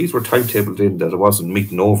 So these were timetabled in that it wasn't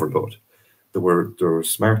meeting overload. They were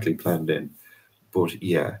smartly planned in. But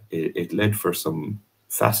yeah, it led for some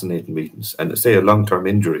fascinating meetings. And say a long-term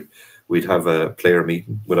injury, we'd have a player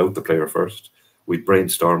meeting without the player first. We'd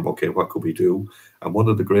brainstorm, okay, what could we do? And one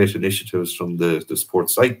of the great initiatives from the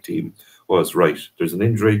sports psych team was, right, there's an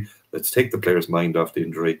injury, let's take the player's mind off the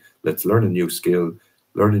injury, let's learn a new skill,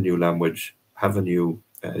 learn a new language, have a new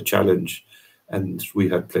challenge. And we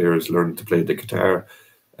had players learn to play the guitar,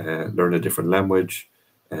 learn a different language,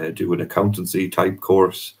 do an accountancy type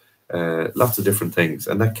course, lots of different things.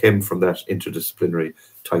 And that came from that interdisciplinary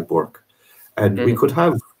type work. And we could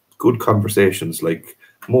have good conversations, like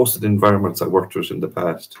most of the environments I worked with in the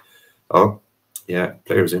past. Oh, yeah,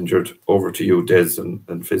 players injured, over to you, Des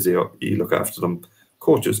and physio, you look after them.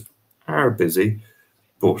 Coaches are busy,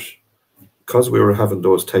 but because we were having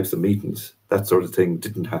those types of meetings, that sort of thing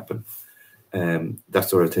didn't happen. That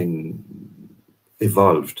sort of thing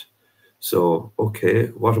evolved. So, okay,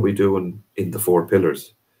 what are we doing in the 4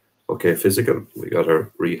 pillars? Okay, physical, we got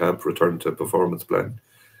our rehab, return to performance plan.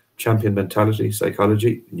 Champion mentality,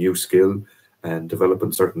 psychology, new skill, and develop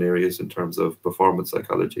in certain areas in terms of performance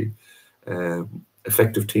psychology.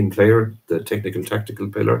 Effective team player, the technical tactical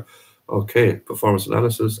pillar. Okay, performance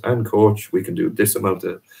analysis and coach, we can do this amount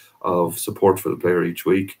of support for the player each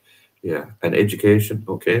week. Yeah, and education.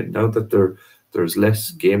 Okay, now that There's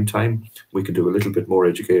less game time. We can do a little bit more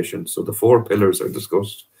education. So the 4 pillars are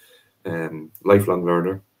discussed: lifelong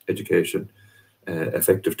learner, education,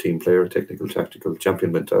 effective team player, technical, tactical,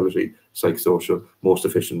 champion mentality, psychosocial, most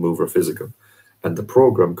efficient mover, physical. And the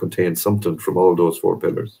program contains something from all those 4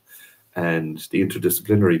 pillars. And the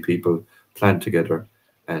interdisciplinary people plan together,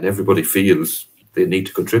 and everybody feels they need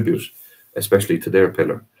to contribute, especially to their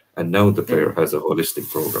pillar. And now the player has a holistic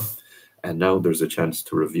program. And now there's a chance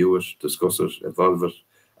to review it, discuss it, evolve it,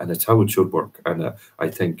 and it's how it should work. And I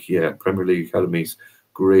think, yeah, Premier League academies,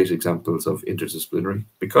 great examples of interdisciplinary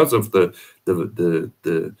because of the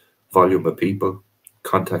volume of people,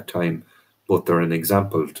 contact time, but they're an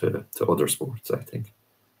example to other sports, I think.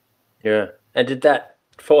 Yeah, and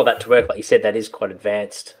for that to work, like you said, that is quite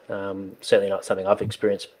advanced. Certainly not something I've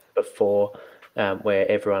experienced before, where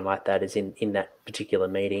everyone like that is in that particular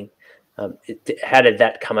meeting. How did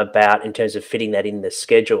that come about in terms of fitting that in the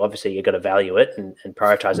schedule? Obviously, you've got to value it and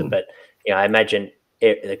prioritize it, but I imagine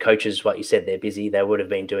the coaches, what you said, they're busy. They would have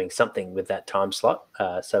been doing something with that time slot.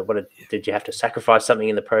 So, did you have to sacrifice something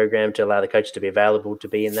in the program to allow the coach to be available to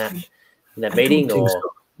be in that meeting? I don't think so.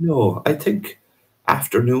 No, I think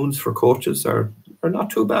afternoons for coaches are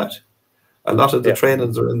not too bad. A lot of the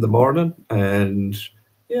trainings are in the morning, and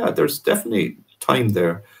yeah, there's definitely time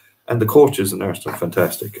there. And the coaches in Arsenal are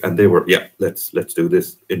fantastic, and they were, let's do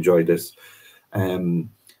this, enjoy this. And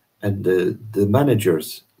the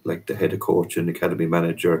managers, like the head of coach and academy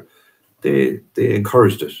manager, they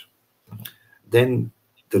encouraged it. Then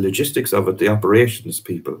the logistics of it, the operations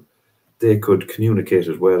people, they could communicate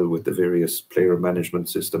it well with the various player management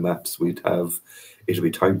system apps we'd have. It'll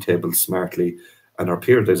be timetabled smartly. And our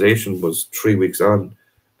periodization was 3 weeks on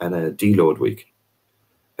and a deload week.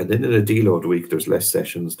 And then in a deload week, there's less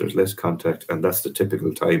sessions, there's less contact, and that's the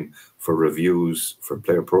typical time for reviews, for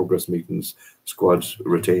player progress meetings, squad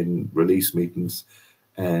retain release meetings.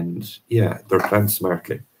 And yeah, they're planned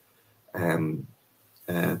smartly.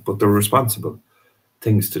 But they're responsible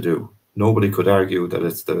things to do. Nobody could argue that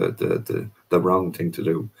it's the wrong thing to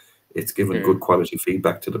do. It's giving good quality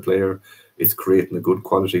feedback to the player. It's creating a good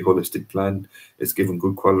quality holistic plan. It's giving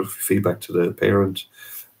good quality feedback to the parent.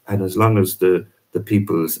 And as long as the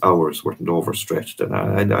people's hours weren't overstretched, and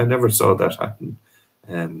I never saw that happen.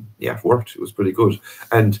 It worked. It was pretty good.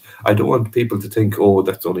 And I don't want people to think, oh,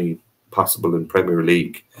 that's only possible in Premier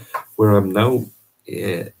League. Where I'm now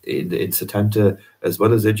in Setanta, as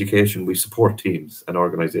well as education, we support teams and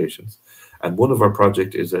organisations. And one of our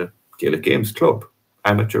projects is a Gaelic Games club,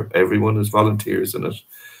 amateur. Everyone is volunteers in it.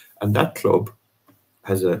 And that club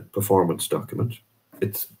has a performance document.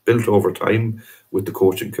 It's built over time with the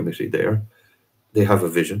coaching committee there. They have a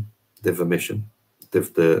vision, they have a mission, they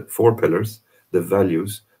have the 4 pillars, the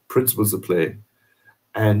values, principles of play,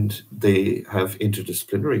 and they have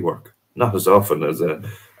interdisciplinary work. Not as often as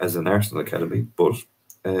an Arsenal academy, but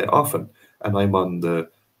often. And I'm on the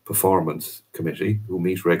performance committee, who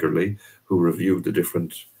meet regularly, who review the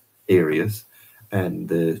different areas. And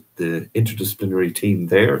the interdisciplinary team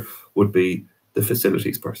there would be the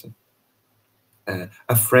facilities person,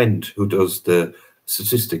 a friend who does the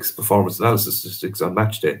statistics, performance analysis statistics on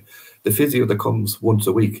match day, the physio that comes once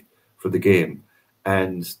a week for the game,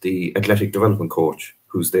 and the athletic development coach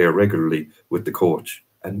who's there regularly with the coach,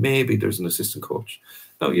 and maybe there's an assistant coach.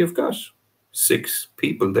 Now you've got 6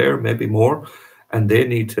 people there, maybe more, and they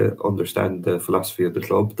need to understand the philosophy of the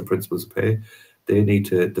club, the principles of play. They need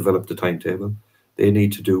to develop the timetable. They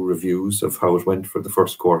need to do reviews of how it went for the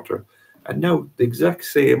first quarter. And now the exact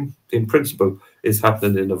same, in principle, is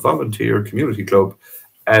happening in a volunteer community club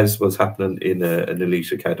as was happening in an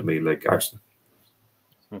elite academy like Arsenal.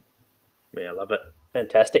 Yeah, I love it.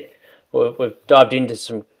 Fantastic. Well, we've dived into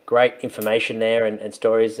some great information there and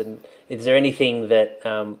stories. And is there anything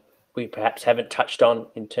that we perhaps haven't touched on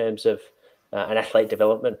in terms of an athlete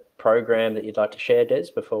development program that you'd like to share,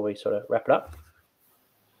 Des, before we sort of wrap it up?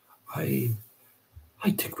 I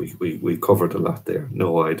think we covered a lot there.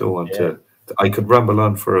 No, I don't want to. I could ramble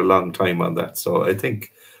on for a long time on that. So I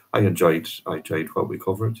think I enjoyed what we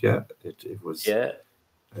covered. Yeah, it was a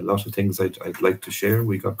lot of things I'd like to share.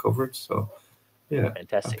 We got covered. So yeah,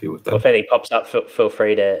 fantastic. Happy with that. Well, if anything pops up, feel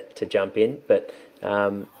free to jump in. But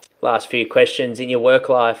last few questions: in your work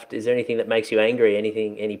life, is there anything that makes you angry?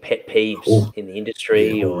 Any pet peeves in the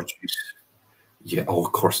industry? Yeah,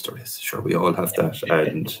 of course there is. Sure, we all have that.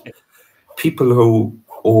 And people who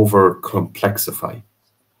over complexify,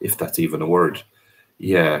 if that's even a word.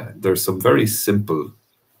 Yeah, there's some very simple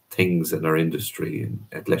things in our industry in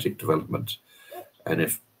athletic development. And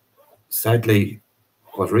if, sadly,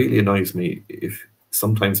 what really annoys me, if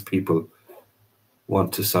sometimes people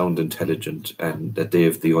want to sound intelligent and that they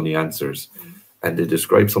have the only answers. and they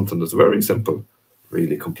describe something that's very simple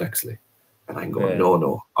really complexly. And I'm going, Yeah.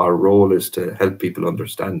 no, our role is to help people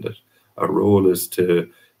understand it. Our role is to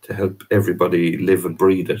help everybody live and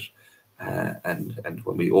breathe it. And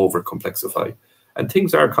when we over complexify, and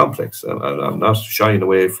things are complex, I'm not shying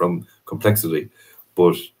away from complexity,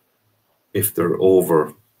 but if they're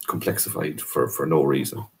over complexified for no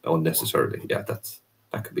reason, unnecessarily, yeah,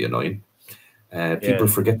 that could be annoying. People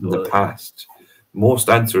Yeah, forget in the absolutely. past. Most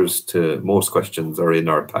answers to most questions are in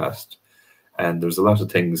our past, and there's a lot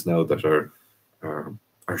of things now that are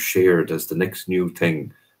shared as the next new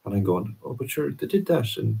thing. And I'm going, oh, but sure, they did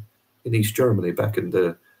that in East Germany back in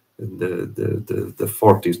the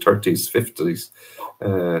 40s, 30s, 50s.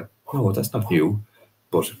 No, that's not new,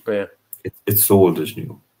 but Yeah. it's sold as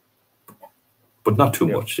new, but not too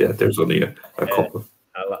Yep. much. Yeah, there's only a Yeah. couple.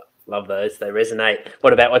 I love those. They resonate.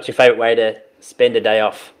 What about what's your favorite way to spend a day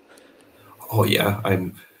off? Oh yeah,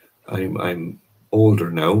 I'm older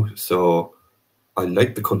now, so I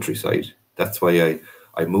like the countryside. That's why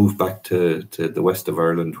I moved back to the west of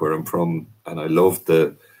Ireland where I'm from, and I love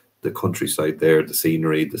the countryside there, the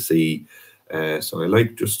scenery, the sea. So I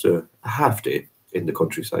like just a half day in the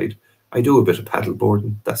countryside. I do a bit of paddle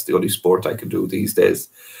boarding. That's the only sport I can do these days.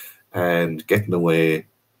 And getting away,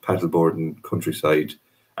 paddle boarding, countryside,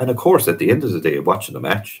 and of course at the end of the day, watching a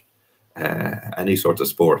match, any sort of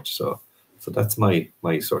sport. So that's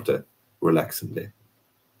my sort of relaxing day.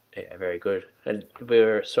 Yeah, very good. And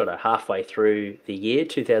we're sort of halfway through the year,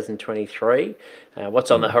 2023.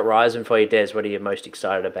 What's on the Mm. horizon for you, Des? What are you most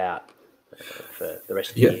excited about for the rest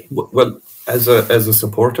of the Yeah, year? well, as a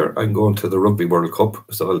supporter, I'm going to the Rugby World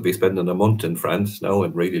Cup, so I'll be spending a month in France now,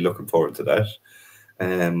 and really looking forward to that.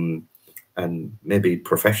 Um, and maybe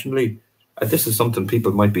professionally, this is something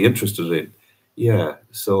people might be interested in. Yeah,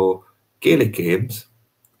 so Gaelic games,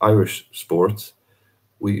 Irish sports.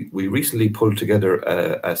 We recently pulled together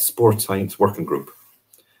a sports science working group,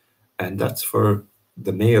 and that's for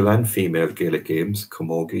the male and female Gaelic games,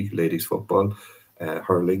 camogie, ladies football,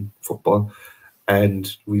 hurling, football,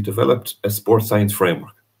 and we developed a sports science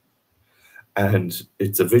framework. And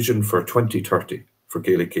it's a vision for 2030 for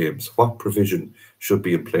Gaelic games. What provision should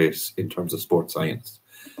be in place in terms of sports science?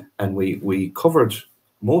 And we covered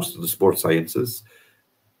most of the sports sciences: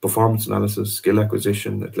 performance analysis, skill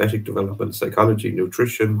acquisition, athletic development, psychology,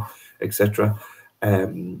 nutrition, etc.,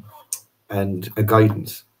 um, and a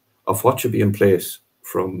guidance of what should be in place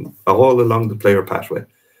from all along the player pathway,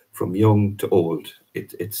 from young to old.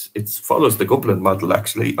 It follows the Dublin model,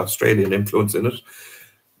 actually, Australian influence in it.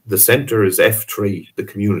 The centre is F3, the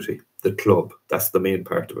community, the club. That's the main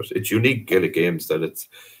part of it. It's unique Gaelic games that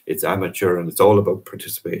it's amateur and it's all about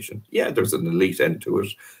participation. Yeah, there's an elite end to it,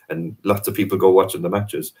 and lots of people go watching the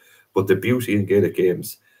matches. But the beauty in Gaelic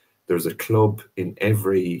games, there's a club in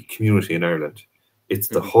every community in Ireland. It's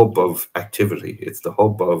the Mhm. hub of activity. It's the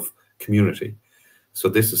hub of community. So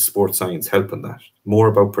this is sports science helping that. More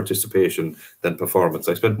about participation than performance.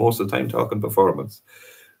 I spent most of the time talking performance.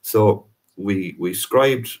 So we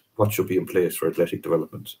scribed what should be in place for athletic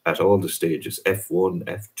development at all the stages: F1,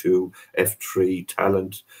 F2, F3,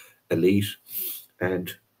 talent, elite,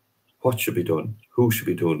 and what should be done, who should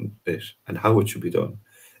be doing it, and how it should be done.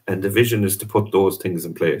 And the vision is to put those things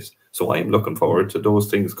in place. So I'm looking forward to those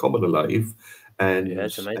things coming alive, Yeah, and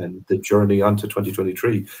it's amazing. the journey on to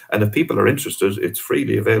 2023. And if people are interested, it's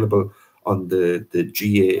freely available on the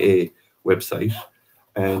GAA website.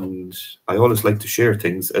 And I always like to share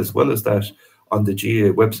things. As well as that, on the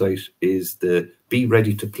GAA website is the Be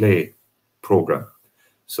Ready to Play program.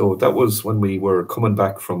 So that was when we were coming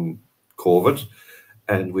back from COVID,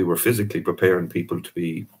 and we were physically preparing people to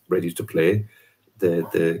be ready to play.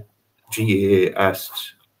 The GAA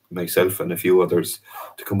asked myself and a few others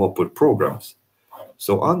to come up with programs.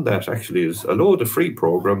 So on that actually is a load of free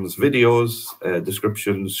programs, videos,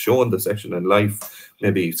 descriptions showing the session in life,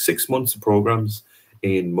 maybe 6 months of programs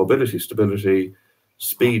in mobility, stability,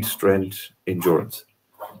 speed, strength, endurance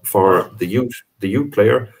for Wow. the youth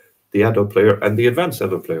player, the adult player, and the advanced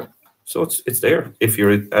adult player. So it's there if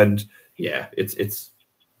you're, and yeah, it's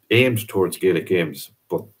aimed towards Gaelic games,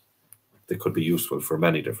 but they could be useful for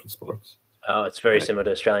many different sports. Oh, it's very Uh, similar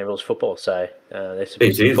to Australian rules football. So there's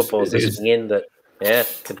it some is, footballers it is. listening in that, yeah,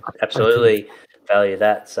 could I think. absolutely value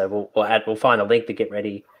that. So we'll find a link to get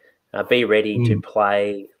ready, be ready to Mm,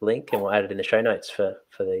 play link, and we'll add it in the show notes for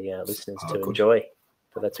the listeners oh, to good. enjoy.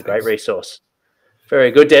 But that's a great Thanks. resource.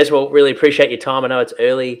 Very good, Des. Well, really appreciate your time. I know it's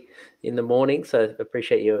early in the morning, so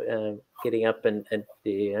appreciate you getting up and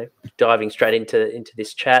diving straight into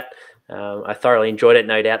this chat. I thoroughly enjoyed it.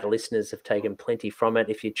 No doubt the listeners have taken plenty from it.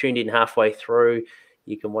 If you tuned in halfway through,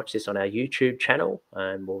 you can watch this on our YouTube channel,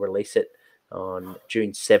 and we'll release it on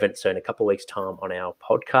June 7th, so in a couple of weeks' time on our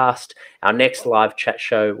podcast. Our next live chat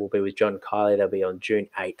show will be with John Kiley. That'll be on June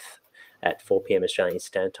 8th at 4 p.m. Australian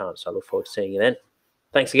Standard Time, so I look forward to seeing you then.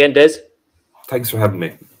 Thanks again, Des. Thanks for having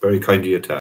me. Very kind of you, Tad.